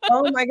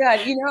 Oh my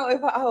God! You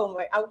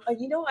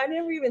know, I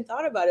never even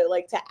thought about it.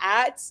 Like to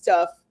add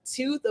stuff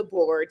to the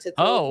board.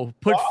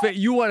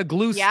 You want to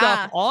glue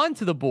stuff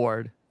onto the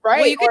board.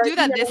 right? Well, you could Or, do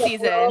that know, this like,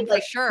 season all, for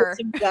like, sure. put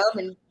some gum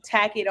and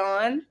tack it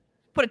on.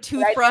 Put a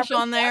toothbrush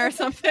on there or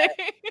something.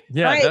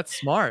 Yeah, Right. that's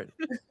smart.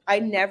 I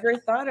never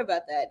thought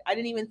about that. I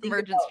didn't even think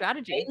Emergent about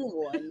strategy. getting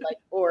one, like,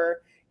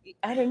 or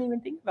I didn't even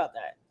think about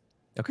that.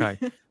 Okay.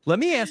 Let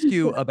me ask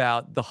you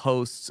about the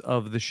hosts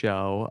of the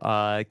show,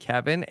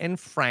 Kevin and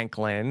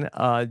Franklin.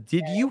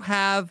 Did you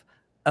have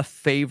a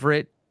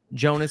favorite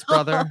Jonas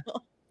brother?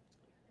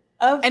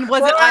 Of And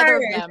was it either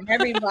of course, them?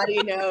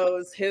 Everybody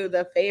knows who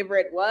the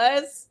favorite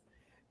was.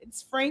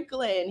 It's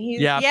Franklin.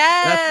 He's Yeah,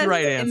 Yes. that's the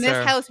right In this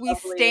answer. house, we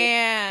Lovely.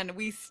 stand.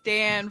 We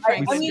stand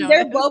Franklin I mean, Jonas.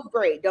 they're both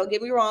great. Don't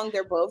get me wrong;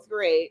 they're both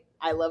great.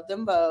 I love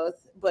them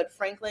both, but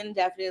Franklin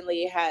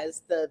definitely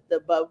has the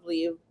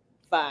bubbly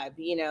vibe.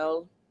 You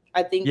know,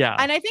 I think. Yeah.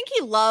 And I think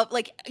he loved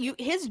like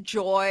his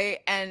joy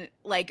and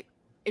like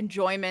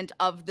enjoyment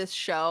of this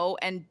show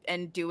and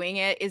doing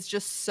it is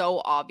just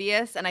so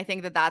obvious, and I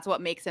think that that's what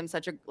makes him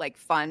such a like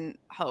fun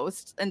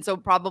host. And so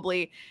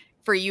probably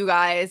for you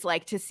guys,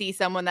 like to see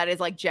someone that is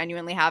like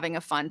genuinely having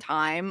a fun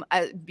time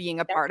being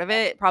a part of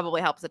it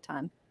probably helps a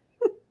ton.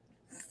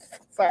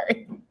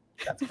 Sorry.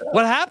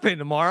 What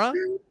happened, Amara?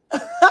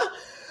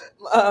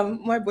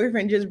 My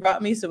boyfriend just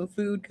brought me some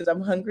food because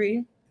I'm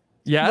hungry.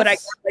 Yes. But I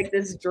got like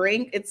this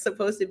drink. It's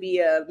supposed to be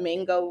a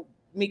mango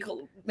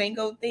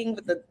thing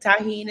with the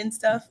tahini and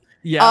stuff.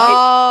 Yeah.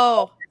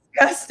 Oh,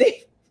 it's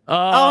disgusting.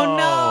 Oh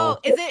no.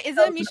 Is it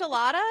a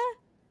michelada?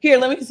 Here,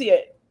 let me see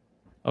it.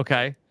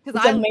 Okay.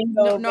 Because I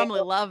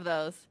normally love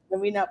those.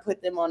 Let me not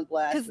put them on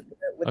blast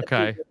with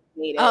okay. the people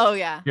who made it. Oh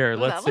yeah. Here,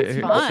 let's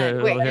see.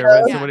 Fun.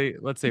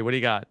 Let's see. What do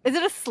you got? Is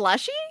it a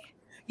slushy?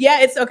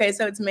 Yeah, it's okay.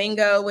 So it's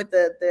mango with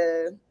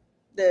the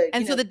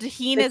and so the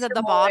tahini is at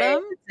the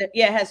bottom.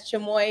 Yeah, it has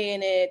chamoy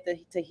in it. The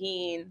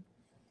tahini.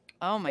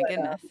 Oh my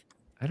goodness.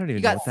 I don't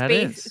even know what that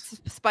is.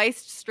 It's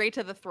spiced straight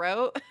to the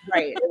throat.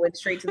 Right. It went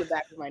straight to the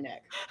back of my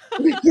neck.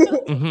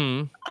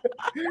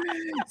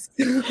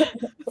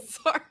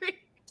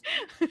 Sorry.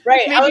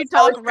 Right. Made you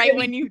talk right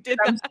when you did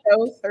that. I'm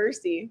so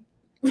thirsty.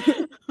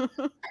 And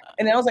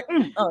then I was like,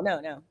 oh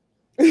no.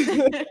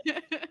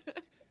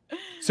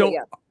 So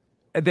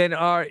then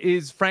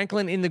is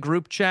Franklin in the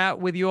group chat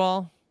with you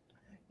all?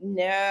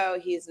 No,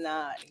 he's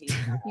not.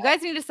 You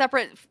guys need a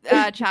separate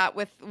chat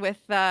with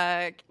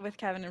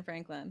Kevin and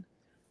Franklin.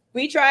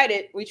 We tried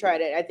it.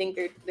 I think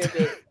they're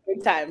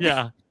big time.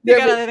 Yeah. They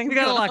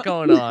got a lot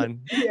going on.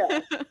 Yeah.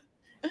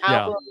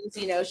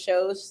 Albums,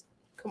 shows.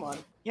 Come on.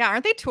 Yeah,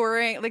 aren't they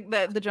touring? Like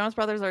the Jonas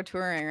Brothers are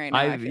touring right now.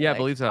 I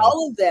believe so.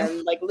 All of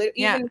them, like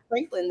even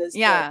Franklin is.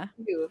 Yeah.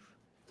 Too.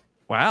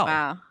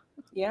 Wow.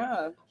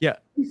 Yeah. Yeah.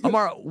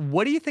 Amara,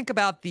 what do you think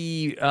about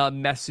the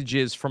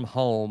messages from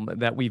home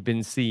that we've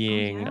been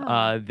seeing?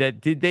 That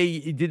did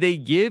they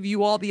give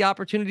you all the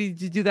opportunity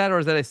to do that, or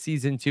is that a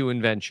season 2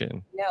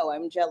 invention? No,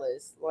 I'm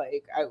jealous.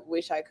 Like I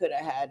wish I could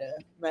have had a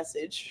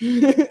message.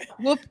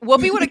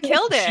 Whoopi would have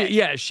killed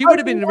it. She would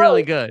have been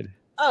really good.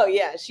 Oh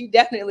yeah, she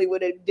definitely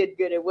would have did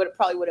good. It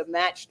probably would have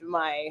matched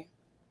my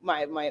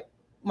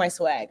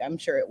swag. I'm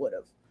sure it would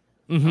have.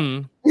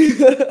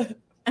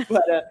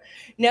 But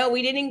no,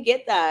 we didn't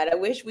get that. I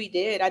wish we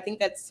did. I think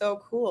that's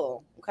so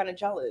cool. I'm kind of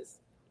jealous.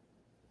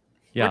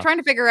 Yeah. We're trying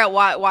to figure out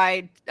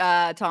why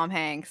Tom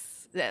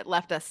Hanks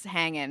left us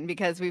hanging,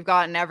 because we've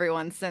gotten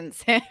everyone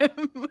since him.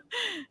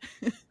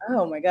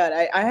 Oh my God.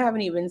 I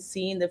haven't even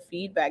seen the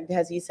feedback.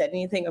 Has he said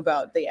anything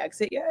about the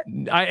exit yet?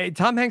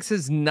 Tom Hanks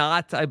has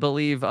not, I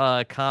believe,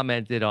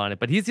 commented on it,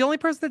 but he's the only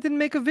person that didn't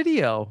make a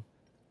video.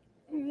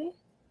 Mm-hmm.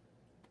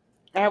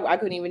 I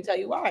couldn't even tell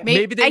you why.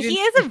 Maybe he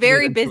is a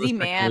very busy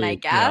man, I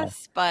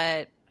guess. Yeah.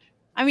 But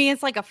I mean,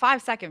 it's like a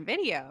 5-second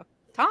video.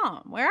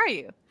 Tom, where are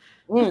you?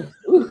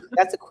 Ooh,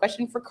 that's a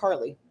question for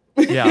Carly.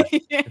 Yeah.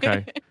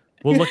 Okay.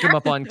 We'll look him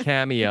up on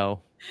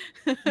Cameo.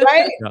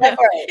 Right? Yeah,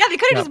 they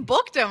could have just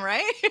booked him,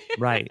 right?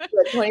 Right.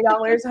 $20,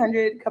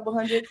 $100, couple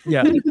hundred.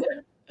 Yeah.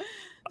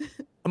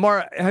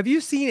 Amara, have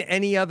you seen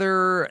any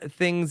other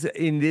things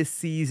in this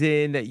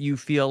season that you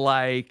feel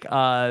like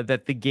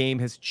that the game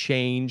has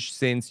changed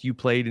since you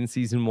played in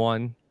season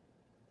 1?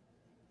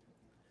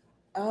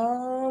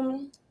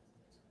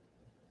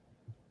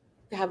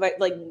 Have I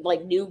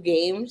like new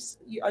games?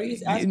 Are you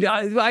asking?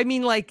 I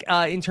mean, like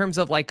in terms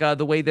of like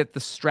the way that the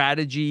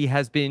strategy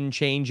has been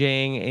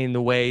changing, in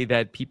the way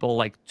that people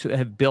like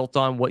have built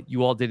on what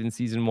you all did in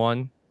season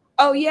 1.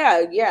 Oh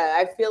yeah.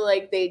 I feel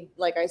like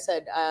like I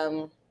said,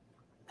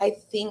 I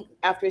think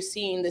after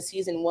seeing the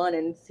season 1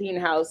 and seeing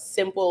how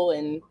simple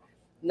and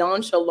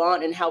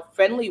nonchalant and how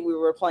friendly we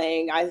were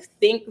playing, I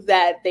think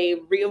that they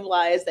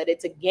realized that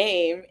it's a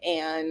game,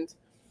 and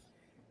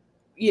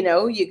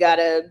you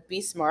gotta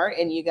be smart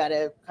and you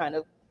gotta kind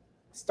of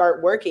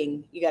start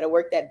working. You gotta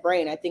work that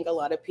brain. I think a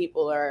lot of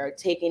people are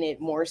taking it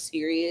more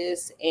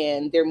serious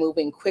and they're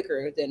moving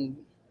quicker than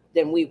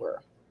we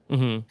were.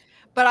 Mm-hmm.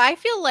 But I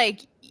feel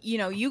like,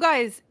 you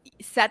guys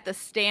set the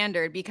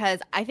standard,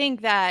 because I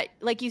think that,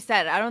 like you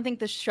said, I don't think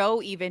the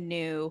show even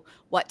knew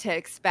what to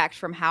expect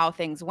from how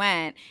things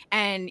went.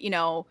 And,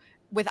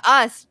 with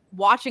us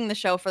watching the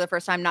show for the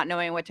first time, not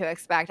knowing what to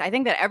expect, I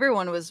think that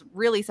everyone was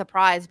really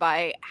surprised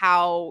by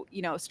how,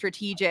 you know,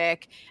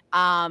 strategic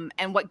and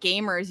what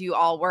gamers you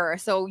all were.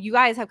 So you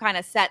guys have kind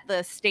of set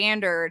the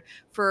standard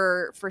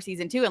for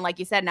season 2. And like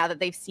you said, now that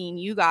they've seen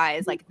you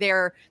guys, like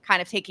they're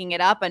kind of taking it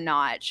up a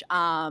notch.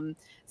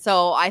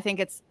 So I think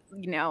it's,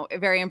 you know,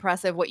 very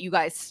impressive what you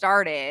guys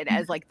started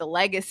as like the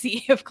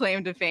legacy of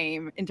Claim to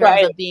Fame in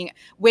terms of being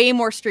way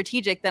more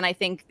strategic than I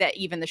think that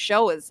even the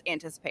show is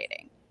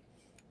anticipating.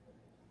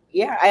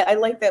 Yeah, I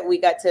like that we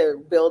got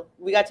to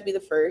be the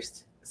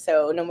first.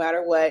 So no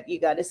matter what, you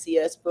got to see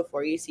us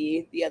before you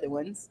see the other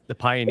ones. The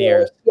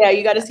pioneers. So, yeah,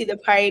 you got to see the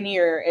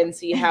pioneer and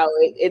see how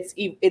it's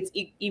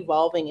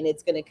evolving, and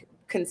it's going to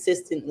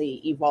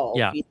consistently evolve.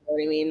 Yeah. You know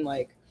what I mean?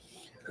 Like,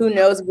 who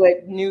knows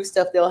what new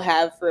stuff they'll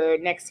have for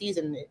next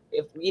season?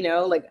 If you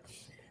know, like,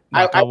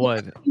 I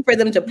would for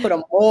them to put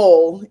a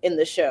mole in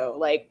the show.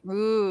 Like,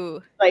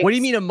 ooh, like, what do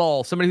you mean a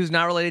mole? Somebody who's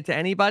not related to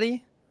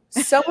anybody?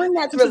 Someone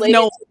that's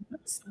related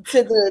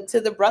to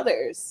the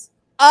brothers.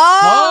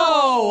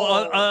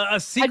 A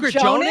secret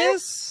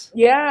Jonas?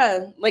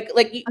 Yeah, like,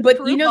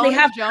 but you know, they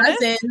have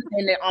cousins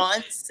and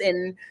aunts,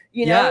 and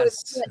you know,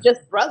 it's not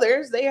just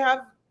brothers. They have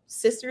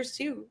sisters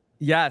too.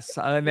 Yes,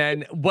 and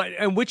then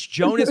which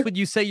Jonas would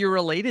you say you're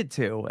related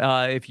to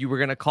if you were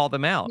going to call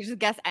them out? You just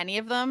guess any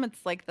of them.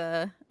 It's like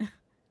the.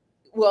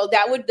 Well,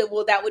 that would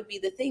be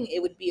the thing.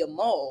 It would be a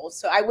mole,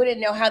 so I wouldn't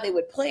know how they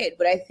would play it,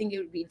 but I think it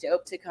would be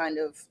dope to kind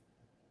of.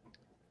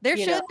 There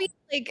should be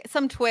like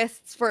some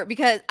twists for it,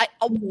 because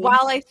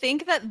while I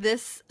think that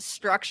this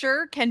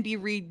structure can be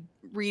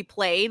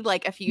replayed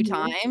like a few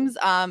times,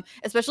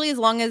 especially as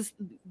long as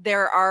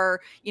there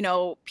are, you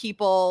know,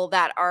 people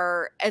that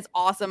are as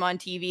awesome on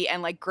TV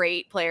and like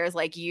great players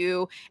like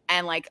you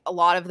and like a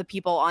lot of the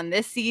people on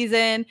this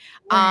season,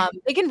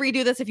 they can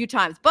redo this a few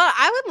times. But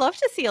I would love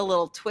to see a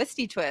little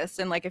twisty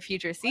twist in like a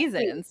future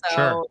season.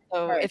 So,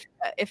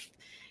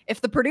 if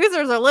the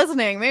producers are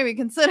listening, maybe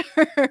consider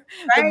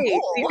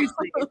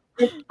seriously.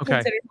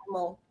 Okay.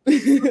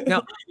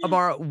 Now,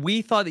 Amara,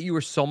 we thought that you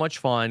were so much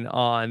fun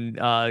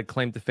on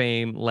Claim to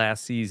Fame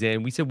last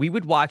season. We said we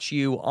would watch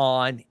you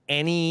on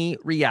any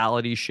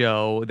reality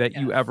show that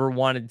you ever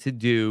wanted to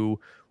do.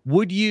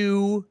 Would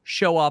you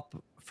show up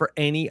for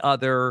any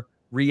other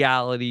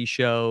reality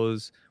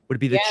shows? Would it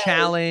be the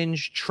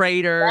Challenge,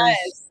 Traitors?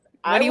 Yes.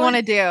 What do you want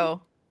to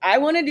do? I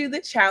want to do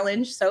the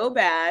Challenge so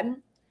bad.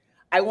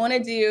 I want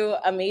to do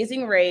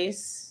Amazing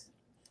Race.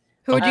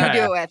 Who would you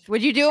do it with?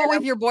 Would you do it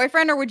with your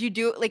boyfriend, or would you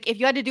do like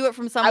if you had to do it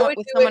from someone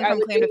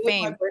from Claim to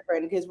Fame? With my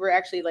boyfriend, because we're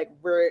actually like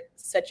we're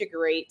such a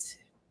great,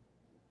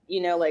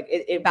 you know, like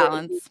it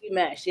balance. We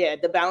mesh. Yeah,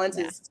 the balance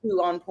is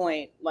too on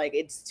point. Like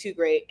it's too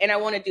great. And I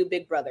want to do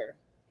Big Brother.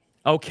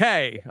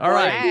 Okay, all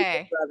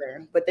right. Big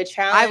Brother, but the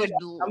Challenge.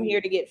 I'm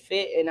here to get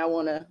fit, and I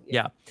want to.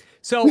 Yeah.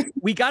 So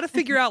we got to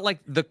figure out like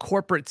the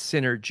corporate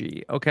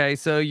synergy. Okay,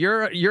 so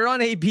you're on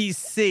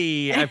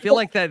ABC. I feel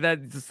like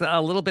that's a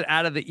little bit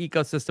out of the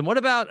ecosystem. What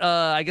about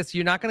I guess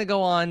you're not going to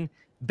go on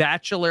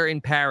Bachelor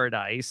in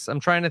Paradise. I'm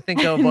trying to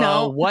think of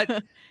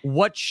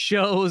what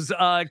shows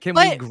can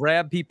we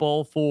grab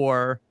people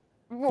for?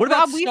 What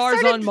about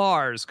Stars on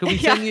Mars? Could we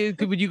send you?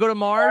 Would you go to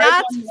Mars?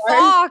 That's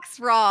Fox,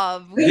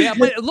 Rob. Yeah,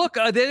 but look,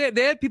 they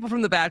had people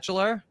from The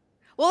Bachelor.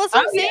 Well, that's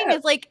what I'm saying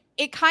is like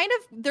it kind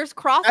of there's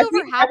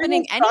crossover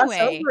happening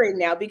anyway. Crossover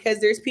now because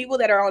there's people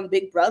that are on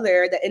Big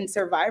Brother that in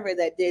Survivor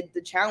that did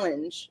the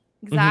challenge.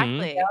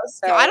 Exactly.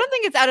 So I don't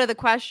think it's out of the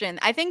question.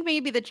 I think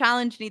maybe the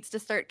Challenge needs to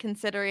start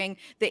considering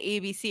the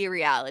ABC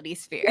reality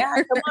sphere. Yeah,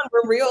 come on,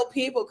 we're real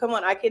people. Come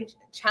on, I can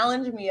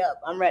challenge me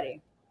up. I'm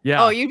ready.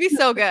 Yeah. Oh, you'd be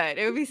so good.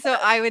 It would be so.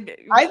 I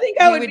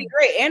think I would be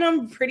great, and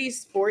I'm pretty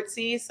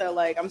sportsy, so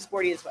like I'm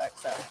sporty as fuck.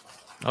 So.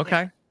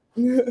 Okay.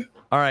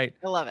 All right.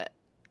 I love it.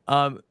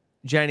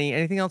 Jenny,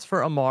 anything else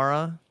for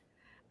Amara?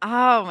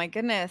 Oh my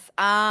goodness.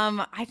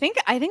 I think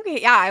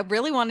I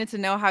really wanted to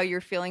know how you're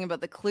feeling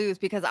about the clues,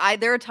 because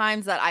there are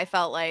times that I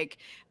felt like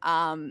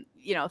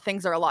you know,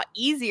 things are a lot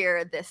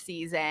easier this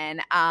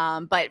season.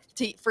 But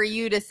for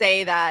you to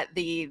say that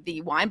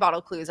the wine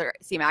bottle clues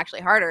seem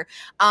actually harder.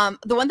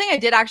 The one thing I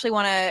did actually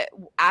want to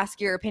ask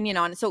your opinion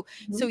on. So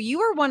you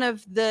were one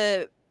of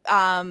the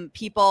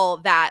people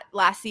that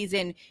last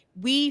season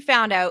we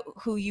found out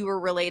who you were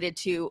related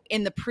to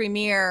in the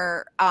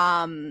premiere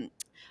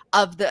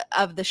of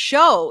the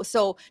show.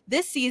 So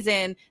this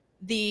season,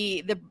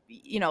 the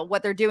you know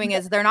what they're doing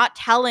is they're not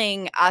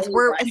telling us.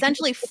 We're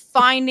essentially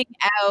finding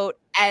out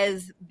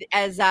as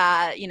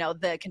you know,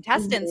 the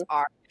contestants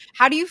are.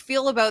 How do you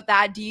feel about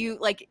that? Do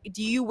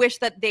you wish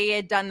that they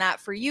had done that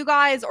for you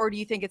guys, or do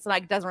you think it's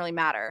like doesn't really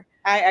matter?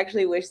 I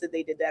actually wish that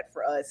they did that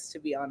for us, to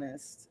be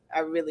honest.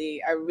 I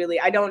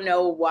don't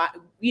know why,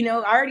 you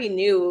know, I already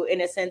knew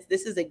in a sense,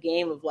 this is a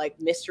game of like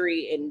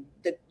mystery, and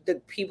the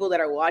people that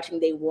are watching,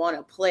 they want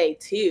to play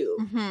too.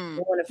 They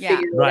want to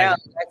figure it out.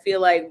 I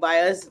feel like by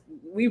us,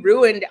 we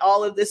ruined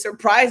all of the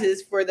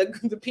surprises for the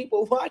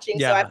people watching.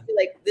 So I feel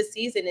like this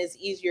season is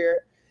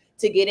easier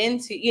to get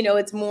into, you know,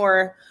 it's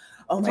more,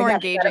 more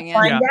engaging.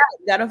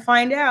 Gotta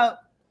find out.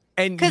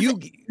 And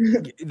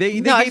they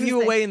they gave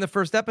you away in the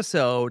first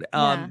episode.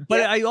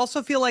 But I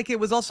also feel like it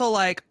was also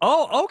like,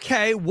 oh,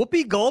 okay,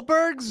 Whoopi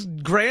Goldberg's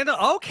grand.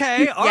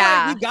 Okay, all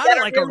right, we got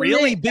it like a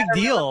really big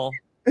deal.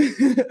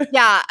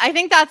 Yeah, I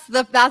think that's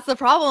the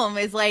problem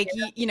is like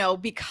you know,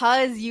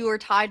 because you were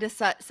tied to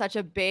such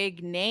a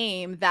big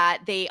name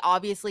that they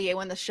obviously,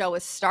 when the show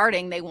is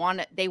starting, they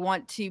want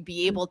to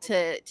be able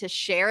to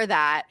share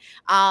that.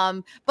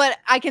 But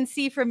I can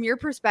see from your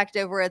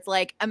perspective where it's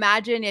like,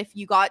 imagine if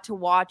you got to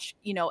watch,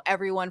 you know,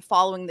 everyone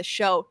following the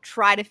show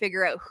try to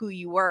figure out who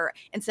you were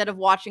instead of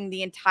watching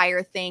the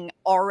entire thing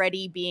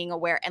already being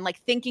aware and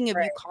like thinking of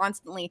you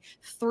constantly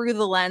through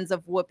the lens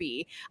of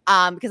Whoopi.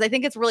 Because I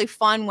think it's really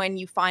fun when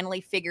you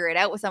finally figure it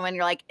out with someone,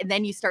 you're like, and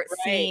then you start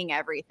seeing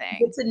everything.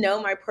 Get to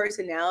know my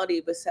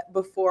personality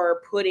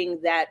before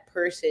putting that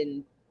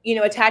person, you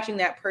know, attaching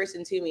that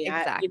person to me.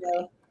 Exactly. You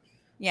know?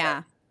 Yeah.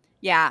 So.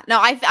 Yeah.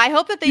 No, I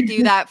hope that they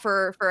do that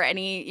for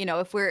any, you know,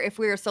 if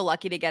we're so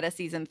lucky to get a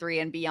season 3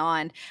 and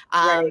beyond.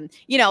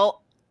 You know,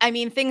 I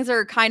mean, things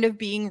are kind of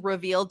being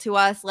revealed to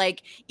us,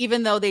 like,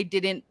 even though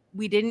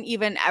we didn't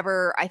even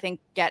ever, I think,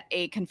 get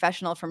a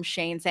confessional from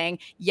Shane saying,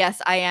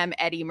 yes, I am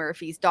Eddie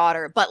Murphy's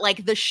daughter. But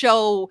like the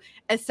show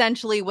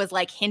essentially was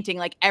like hinting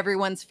like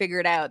everyone's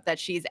figured out that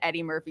she's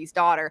Eddie Murphy's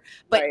daughter.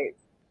 But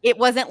it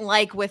wasn't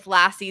like with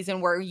last season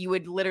where you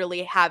would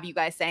literally have you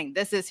guys saying,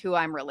 this is who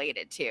I'm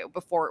related to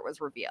before it was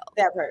revealed.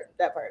 That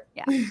part.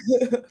 Yeah.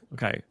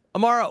 Okay.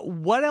 Amara,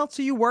 what else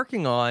are you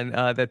working on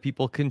that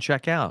people can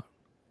check out?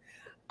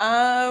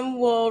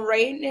 Well,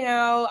 right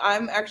now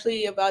I'm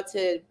actually about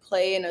to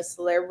play in a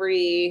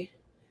celebrity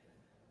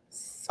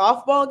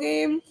softball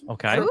game.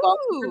 Okay.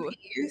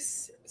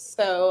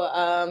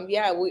 So,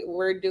 yeah,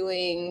 we're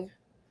doing,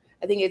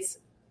 I think it's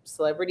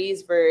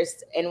celebrities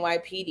versus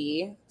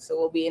NYPD. So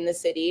we'll be in the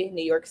city,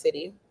 New York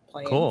City,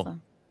 playing. Cool.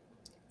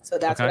 So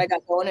that's what I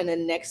got going. And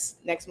then next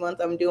month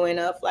I'm doing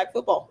flag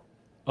football.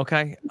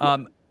 Okay.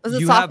 Was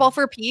it softball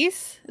for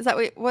peace? Is that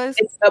what it was?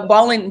 It's a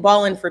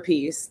balling for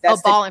peace.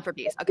 That's balling for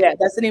peace. Okay. Yeah,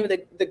 that's the name of the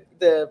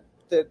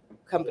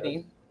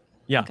company.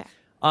 Yeah. Okay.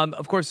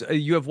 Of course,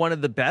 you have one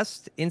of the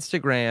best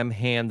Instagram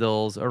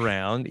handles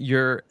around.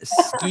 Your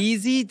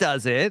Skeezy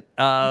does it,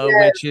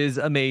 which is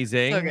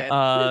amazing.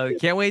 So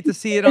can't wait to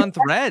see it on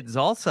Threads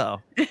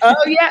also.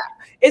 Oh yeah.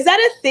 Is that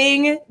a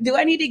thing? Do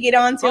I need to get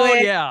onto it? Oh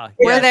yeah.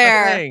 We're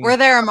there. We're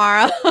there,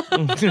 Amara.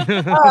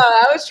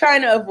 I was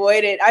trying to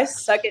avoid it. I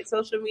suck at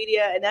social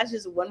media, and that's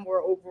just one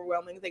more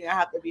overwhelming thing I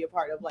have to be a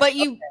part of. Like, but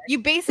you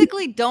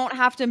basically don't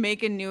have to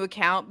make a new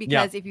account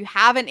because if you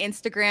have an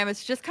Instagram,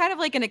 it's just kind of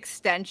like an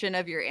extension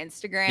of your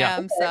Instagram.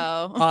 Yeah.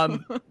 So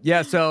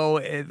so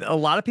a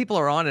lot of people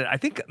are on it. I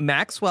think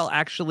Maxwell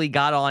actually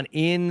got on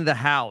in the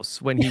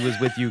house when he was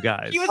with you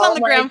guys. He was on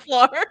the ground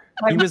floor.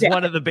 He was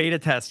one of the beta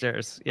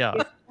testers. Yeah.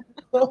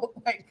 Oh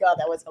my God,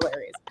 that was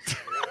hilarious.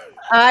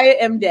 I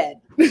am dead.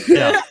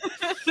 Yeah.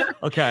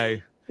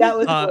 Okay. That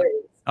was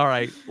hilarious. All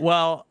right.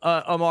 Well,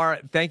 Amara,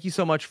 thank you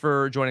so much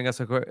for joining us.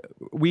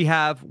 We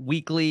have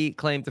weekly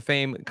Claim to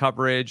Fame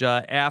coverage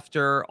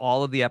after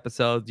all of the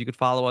episodes. You could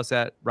follow us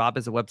at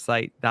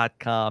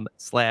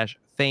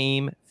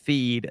robisawebsite.com/fame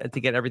feed to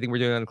get everything we're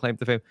doing on Claim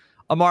to Fame.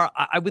 Amara,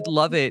 I would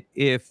love it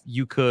if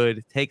you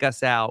could take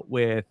us out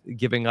with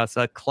giving us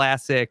a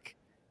classic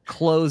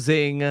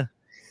closing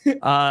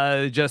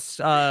that,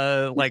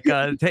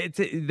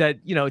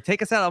 you know,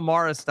 take us out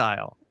Amara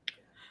style.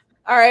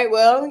 All right,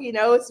 well, you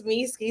know, it's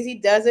me,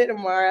 Skeezy Does It,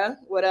 Amara.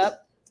 What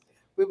up?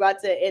 We're about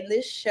to end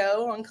this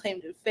show on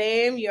Claim to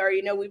Fame. You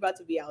already know we're about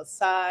to be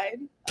outside.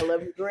 I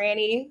love you,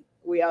 Granny.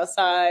 We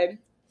outside.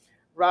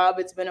 Rob,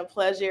 it's been a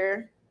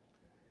pleasure.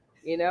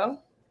 You know?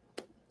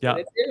 Yeah.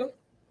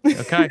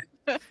 Okay.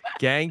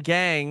 Gang.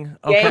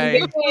 Okay.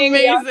 Gang,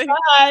 amazing.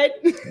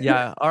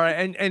 Yeah. All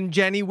right. And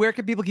Jenny, where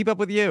can people keep up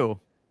with you?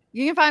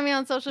 You can find me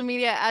on social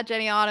media at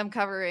Jenny Autumn,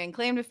 covering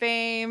Claim to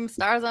Fame,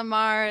 Stars on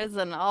Mars,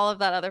 and all of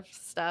that other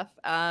stuff.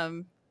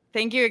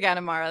 Thank you again,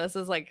 Amara. This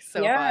is like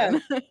so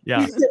fun.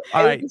 Yeah.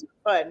 All right.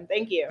 Fun.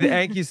 Thank you.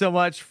 Thank you so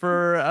much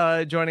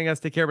for joining us.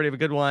 Take care, everybody. Have a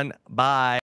good one. Bye.